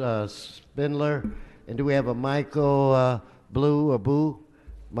Mr. Spindler. And do we have a Michael Blue or Boo?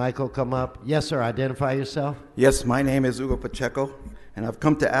 Michael, come up. Yes, sir. Identify yourself. Yes, my name is Hugo Pacheco, and I've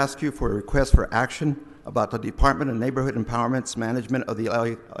come to ask you for a request for action about the Department of Neighborhood Empowerment's management of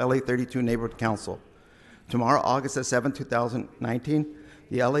the LA 32 Neighborhood Council. Tomorrow, August 7, 2019,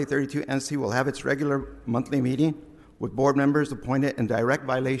 the LA 32 NC will have its regular monthly meeting with board members appointed in direct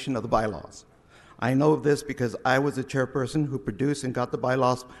violation of the bylaws. I know of this because I was the chairperson who produced and got the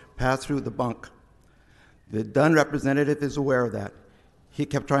bylaws passed through the bunk. The Dunn representative is aware of that. He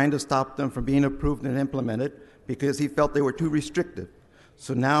kept trying to stop them from being approved and implemented because he felt they were too restrictive.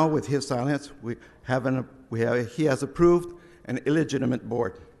 So now, with his silence, he has approved an illegitimate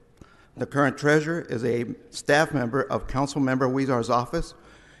board. The current treasurer is a staff member of Councilmember Huizar's office,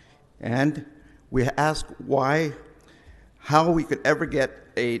 and we ask how we could ever get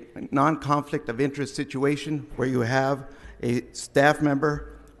a non-conflict of interest situation where you have a staff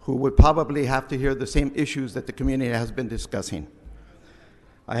member who would probably have to hear the same issues that the community has been discussing.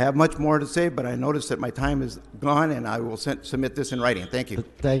 I have much more to say, but I notice that my time is gone, and I will submit this in writing. Thank you.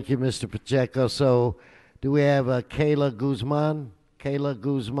 Thank you, Mr. Pacheco. So do we have Kayla Guzman? Kayla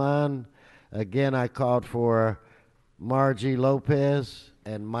Guzman. Again, I called for Margie Lopez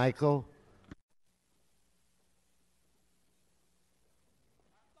and Michael.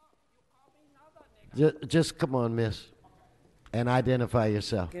 Just come on, miss, and identify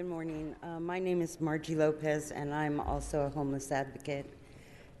yourself. Good morning. My name is Margie Lopez, and I'm also a homeless advocate.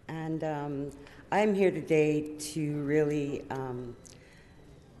 And I'm here today to really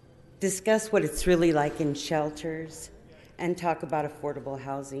discuss what it's really like in shelters and talk about affordable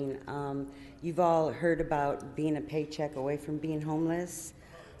housing. You've all heard about being a paycheck away from being homeless.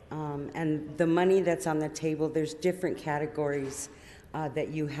 And the money that's on the table, there's different categories that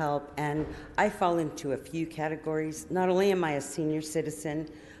you help. And I fall into a few categories. Not only am I a senior citizen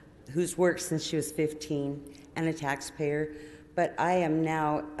who's worked since she was 15 and a taxpayer, but I am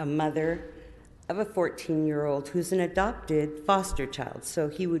now a mother of a 14-year-old who's an adopted foster child. So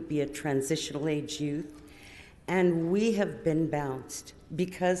he would be a transitional age youth. And we have been bounced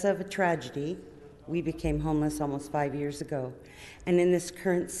because of a tragedy. We became homeless almost 5 years ago. And in this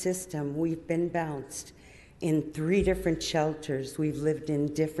current system, we've been bounced in 3 different shelters. We've lived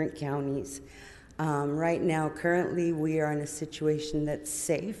in different counties. Right now, currently, we are in a situation that's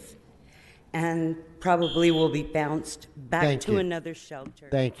safe and probably will be bounced back to another shelter.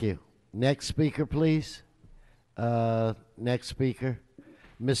 Thank you. Next speaker, please. Next speaker.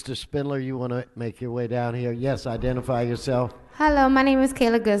 Mr. Spindler, you want to make your way down here? Yes, identify yourself. Hello, my name is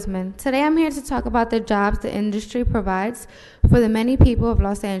Kayla Guzman. Today I'm here to talk about the jobs the industry provides for the many people of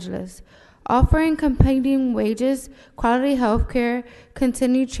Los Angeles, offering competing wages, quality health care,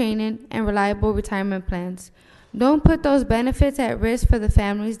 continued training, and reliable retirement plans. Don't put those benefits at risk for the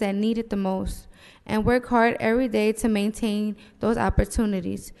families that need it the most, and work hard every day to maintain those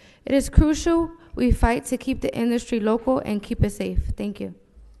opportunities. It is crucial we fight to keep the industry local and keep it safe. Thank you.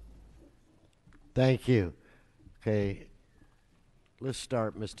 Thank you. Okay, let's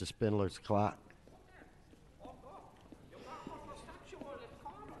start Mr. Spindler's clock.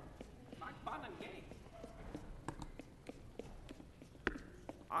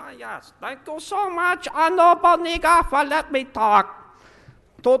 Yes, thank you so much, Honorable Nigga, for letting me talk.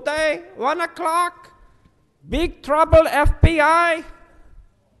 Today, 1 o'clock, Big Trouble FBI,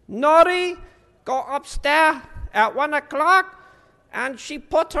 Nori, go upstairs at 1 o'clock, and she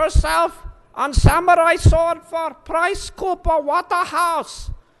put herself on samurai sword for Price Cooper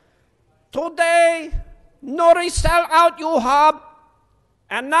Waterhouse. Today, Nori sell out U-Hub,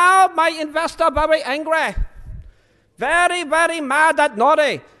 and now my investor very angry. Very, very mad at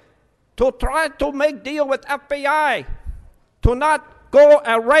Nori to try to make deal with FBI, to not go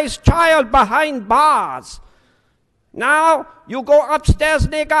and raise child behind bars. Now, you go upstairs,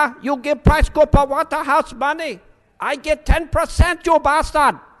 nigga, you give Price Cooper Waterhouse money. I get 10%, you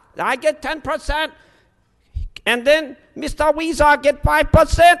bastard. I get 10%. And then Mr. Weezer get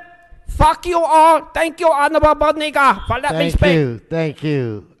 5%. Fuck you all. Thank you, Honorable nigga, for letting me speak. Thank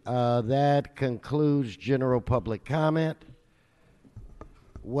you. That concludes general public comment.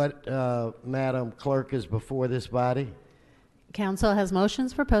 What, Madam Clerk, is before this body? Council has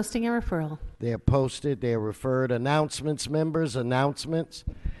motions for posting and referral. They are posted, they are referred. Announcements, members, announcements.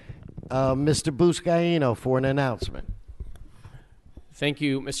 Mr. Buscaino for an announcement. Thank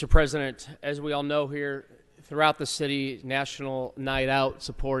you, Mr. President. As we all know here, throughout the city, National Night Out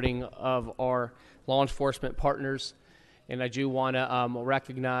supporting of our law enforcement partners. And I do want to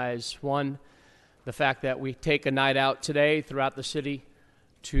recognize, one, the fact that we take a night out today throughout the city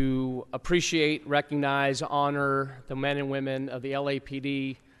to appreciate, recognize, honor the men and women of the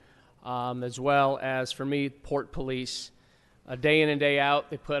LAPD, as well as, for me, Port Police. Day in and day out,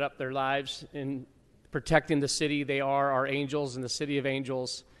 they put up their lives in protecting the city. They are our angels in the city of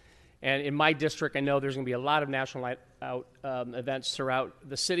angels. And in my district, I know there's going to be a lot of National Night Out events throughout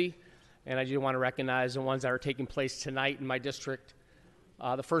the city. And I do want to recognize the ones that are taking place tonight in my district.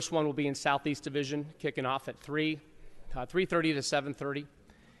 The first one will be in Southeast Division, kicking off at 3:30 to 7:30.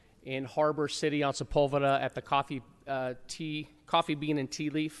 In Harbor City on Sepulveda at the Coffee Bean and Tea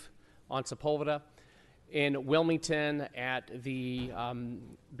Leaf on Sepulveda. In Wilmington at the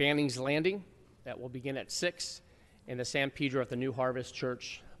Bannings Landing, that will begin at 6. And the San Pedro at the New Harvest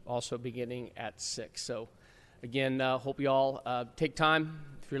Church, also beginning at 6. So again, hope you all take time,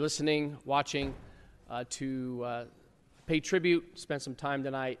 if you're listening, watching, to pay tribute, spend some time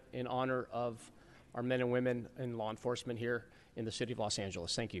tonight in honor of our men and women in law enforcement here in the city of Los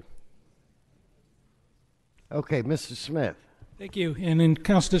Angeles. Thank you. Okay, Mr. Smith. Thank you. And in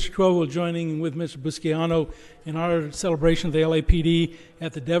Council District 12, we're joining with Mr. Buscaino in our celebration of the LAPD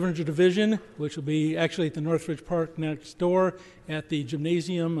at the Devonier Division, which will be actually at the Northridge Park next door at the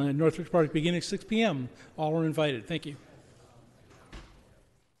gymnasium in Northridge Park beginning at 6 p.m. All are invited. Thank you.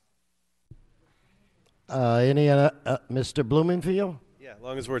 Mr. Blumenfield? Yeah, as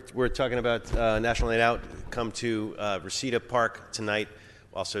long as we're talking about National Night Out, come to Reseda Park tonight.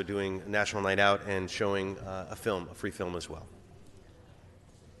 Also doing National Night Out and showing a free film as well.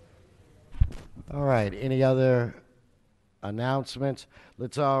 All right, any other announcements?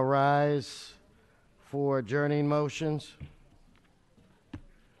 Let's all rise for adjourning motions.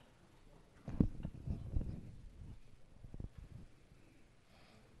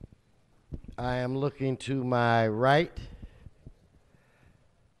 I am looking to my right.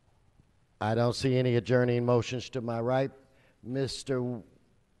 I don't see any adjourning motions to my right. Mr.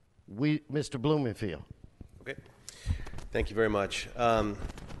 Blumenfield. Okay. Thank you very much. I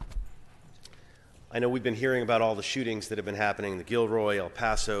know we've been hearing about all the shootings that have been happening, the Gilroy, El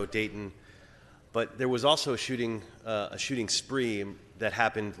Paso, Dayton, but there was also a shooting spree that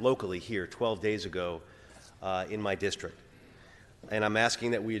happened locally here 12 days ago in my district. And I'm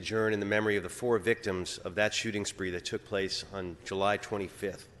asking that we adjourn in the memory of the 4 victims of that shooting spree that took place on July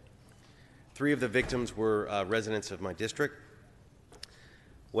 25th. 3 of the victims were residents of my district.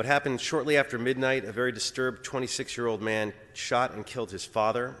 What happened shortly after midnight, a very disturbed 26-year-old man shot and killed his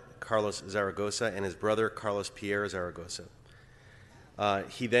father, Carlos Zaragoza, and his brother, Carlos Pierre Zaragoza.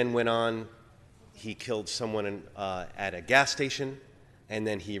 He then went on, he killed someone at a gas station, and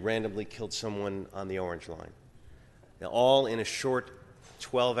then he randomly killed someone on the Orange Line. Now, all in a short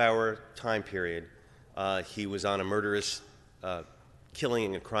 12-hour time period, he was on a murderous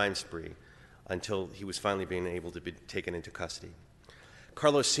killing and crime spree until he was finally being able to be taken into custody.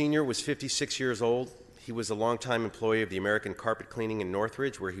 Carlos Sr. was 56 years old. He was a longtime employee of the American Carpet Cleaning in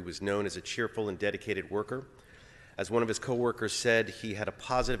Northridge, where he was known as a cheerful and dedicated worker. As one of his coworkers said, he had a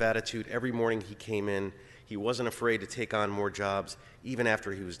positive attitude every morning he came in. He wasn't afraid to take on more jobs, even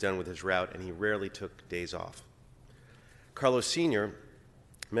after he was done with his route, and he rarely took days off. Carlos Sr.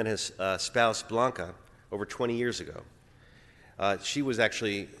 met his spouse, Blanca, over 20 years ago. She was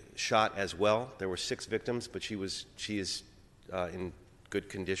actually shot as well. There were 6 victims, but she is in good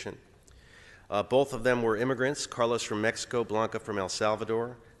condition. Both of them were immigrants, Carlos from Mexico, Blanca from El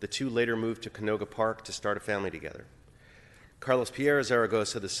Salvador. The 2 later moved to Canoga Park to start a family together. Carlos Pierre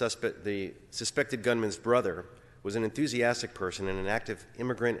Zaragoza, the suspected gunman's brother, was an enthusiastic person and an active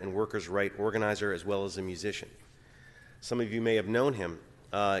immigrant and workers' right organizer, as well as a musician. Some of you may have known him.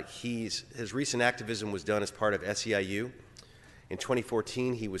 His recent activism was done as part of SEIU. In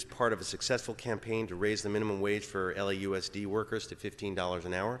 2014, he was part of a successful campaign to raise the minimum wage for LAUSD workers to $15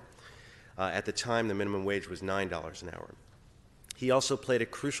 an hour. At the time, the minimum wage was $9 an hour. He also played a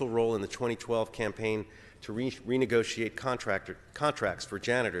crucial role in the 2012 campaign to renegotiate contracts for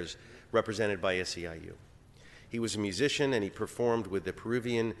janitors represented by SEIU. He was a musician, and he performed with the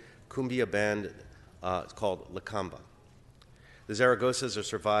Peruvian cumbia band called La Camba. The Zaragozas are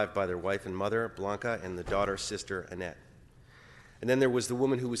survived by their wife and mother, Blanca, and the daughter, sister, Annette. And then there was the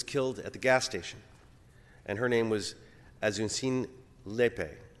woman who was killed at the gas station, and her name was Azucena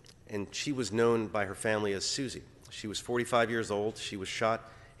Lepe, and she was known by her family as Susie. She was 45 years old. She was shot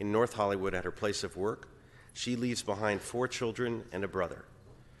in North Hollywood at her place of work. She leaves behind 4 children and a brother.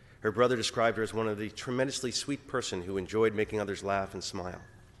 Her brother described her as one of the tremendously sweet person who enjoyed making others laugh and smile.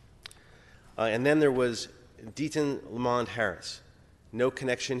 And then there was Deaton Lamond Harris. No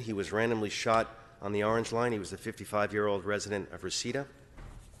connection. He was randomly shot on the Orange Line. He was a 55-year-old resident of Reseda.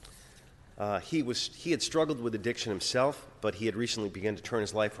 He had struggled with addiction himself, but he had recently begun to turn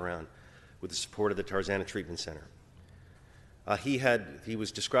his life around with the support of the Tarzana Treatment Center. He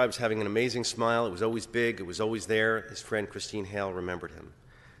was described as having an amazing smile. It was always big. It was always there. His friend Christine Hale remembered him.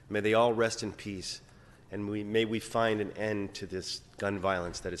 May they all rest in peace, and may we find an end to this gun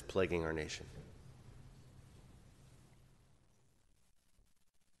violence that is plaguing our nation.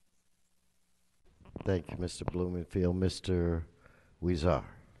 Thank you, Mr. Blumenfield. Mr. Huizar.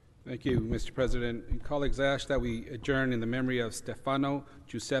 Thank you, Mr. President. And colleagues, I ask that we adjourn in the memory of Stefano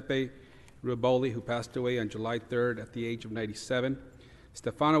Giuseppe Riboli, who passed away on July 3rd at the age of 97.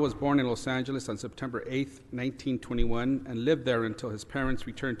 Stefano was born in Los Angeles on September 8th, 1921, and lived there until his parents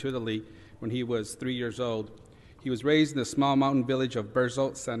returned to Italy when he was 3 years old. He was raised in the small mountain village of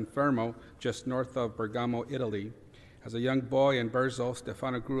Berzo San Fermo, just north of Bergamo, Italy. As a young boy in Berzo,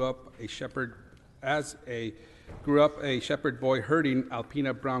 Stefano grew up a shepherd boy herding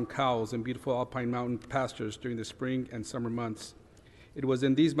Alpina brown cows in beautiful alpine mountain pastures during the spring and summer months. It was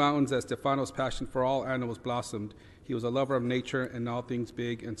in these mountains that Stefano's passion for all animals blossomed. He was a lover of nature and all things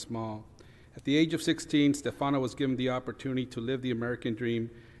big and small. At the age of 16, Stefano was given the opportunity to live the American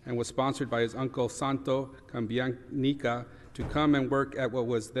dream and was sponsored by his uncle Santo Cambianica to come and work at what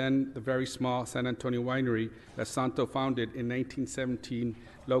was then the very small San Antonio winery that Santo founded in 1917,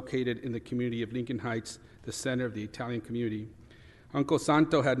 located in the community of Lincoln Heights, the center of the Italian community. Uncle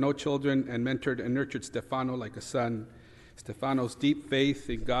Santo had no children and mentored and nurtured Stefano like a son. Stefano's deep faith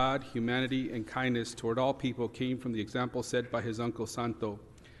in God, humanity, and kindness toward all people came from the example set by his Uncle Santo.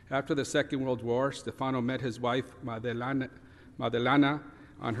 After the Second World War, Stefano met his wife, Madelana,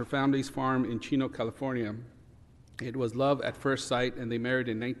 on her family's farm in Chino, California. It was love at first sight, and they married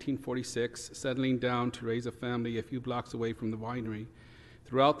in 1946, settling down to raise a family a few blocks away from the winery.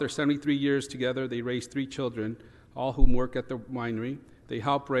 Throughout their 73 years together, they raised 3 children, all whom work at the winery. They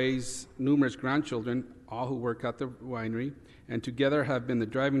help raise numerous grandchildren, all who work at the winery, and together have been the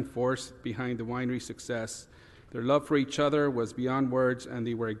driving force behind the winery's success. Their love for each other was beyond words, and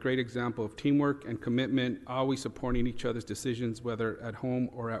they were a great example of teamwork and commitment, always supporting each other's decisions, whether at home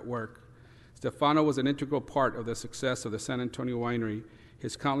or at work. Stefano was an integral part of the success of the San Antonio Winery.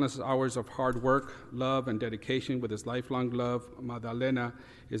 His countless hours of hard work, love, and dedication with his lifelong love, Madalena,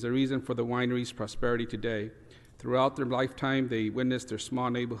 is a reason for the winery's prosperity today. Throughout their lifetime, they witnessed their small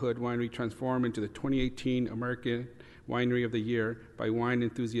neighborhood winery transform into the 2018 American Winery of the Year by Wine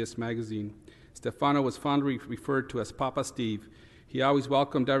Enthusiast magazine. Stefano was fondly referred to as Papa Steve. He always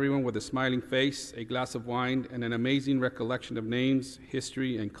welcomed everyone with a smiling face, a glass of wine, and an amazing recollection of names,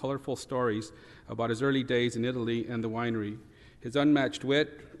 history, and colorful stories about his early days in Italy and the winery. His unmatched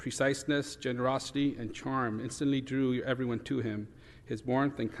wit, preciseness, generosity, and charm instantly drew everyone to him. His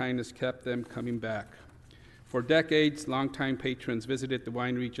warmth and kindness kept them coming back. For decades, longtime patrons visited the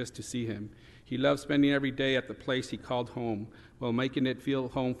winery just to see him. He loved spending every day at the place he called home, while making it feel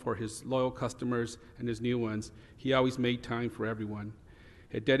home for his loyal customers and his new ones. He always made time for everyone.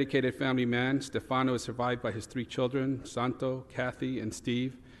 A dedicated family man, Stefano is survived by his 3 children, Santo, Kathy, and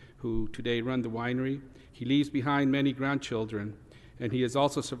Steve, who today run the winery. He leaves behind many grandchildren, and he is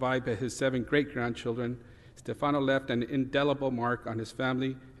also survived by his 7 great-grandchildren. Stefano left an indelible mark on his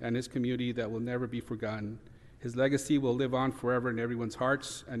family and his community that will never be forgotten. His legacy will live on forever in everyone's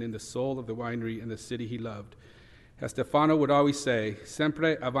hearts and in the soul of the winery and the city he loved. As Stefano would always say,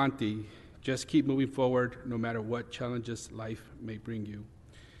 sempre avanti, just keep moving forward no matter what challenges life may bring you.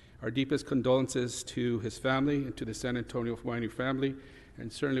 Our deepest condolences to his family and to the San Antonio Winery family,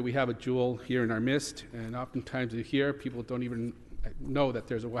 and certainly we have a jewel here in our midst, and oftentimes here people don't even know that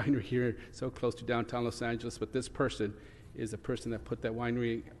there's a winery here so close to downtown Los Angeles, but this person is the person that put that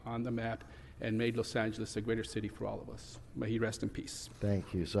winery on the map and made Los Angeles a greater city for all of us. May he rest in peace.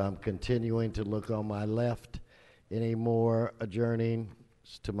 Thank you. So I'm continuing to look on my left. Any more adjourning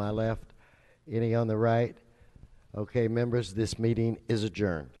to my left? Any on the right? Okay, members, this meeting is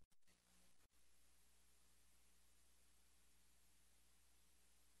adjourned.